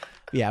it.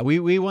 Yeah,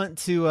 we want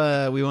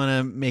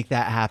to make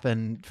that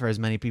happen for as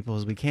many people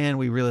as we can.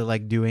 We really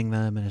like doing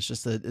them, and it's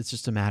just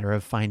a matter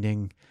of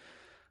finding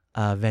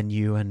a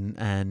venue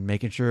and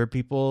making sure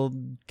people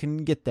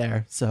can get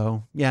there.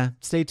 So yeah,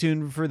 stay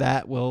tuned for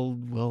that.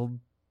 We'll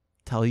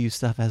tell you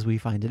stuff as we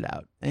find it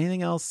out.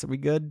 Anything else? Are we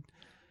good?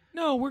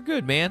 No, we're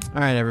good, man.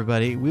 All right,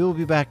 everybody. We will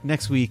be back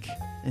next week.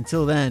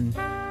 Until then,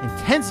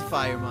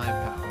 intensify your mind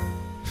power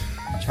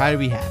and try to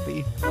be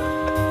happy.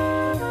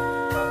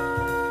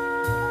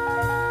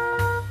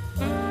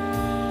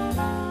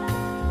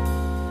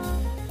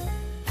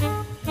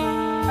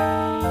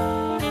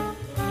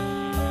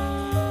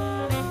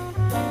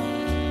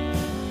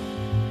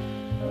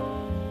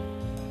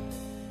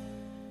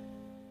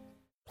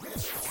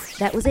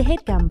 That was a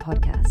HeadGum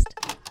podcast.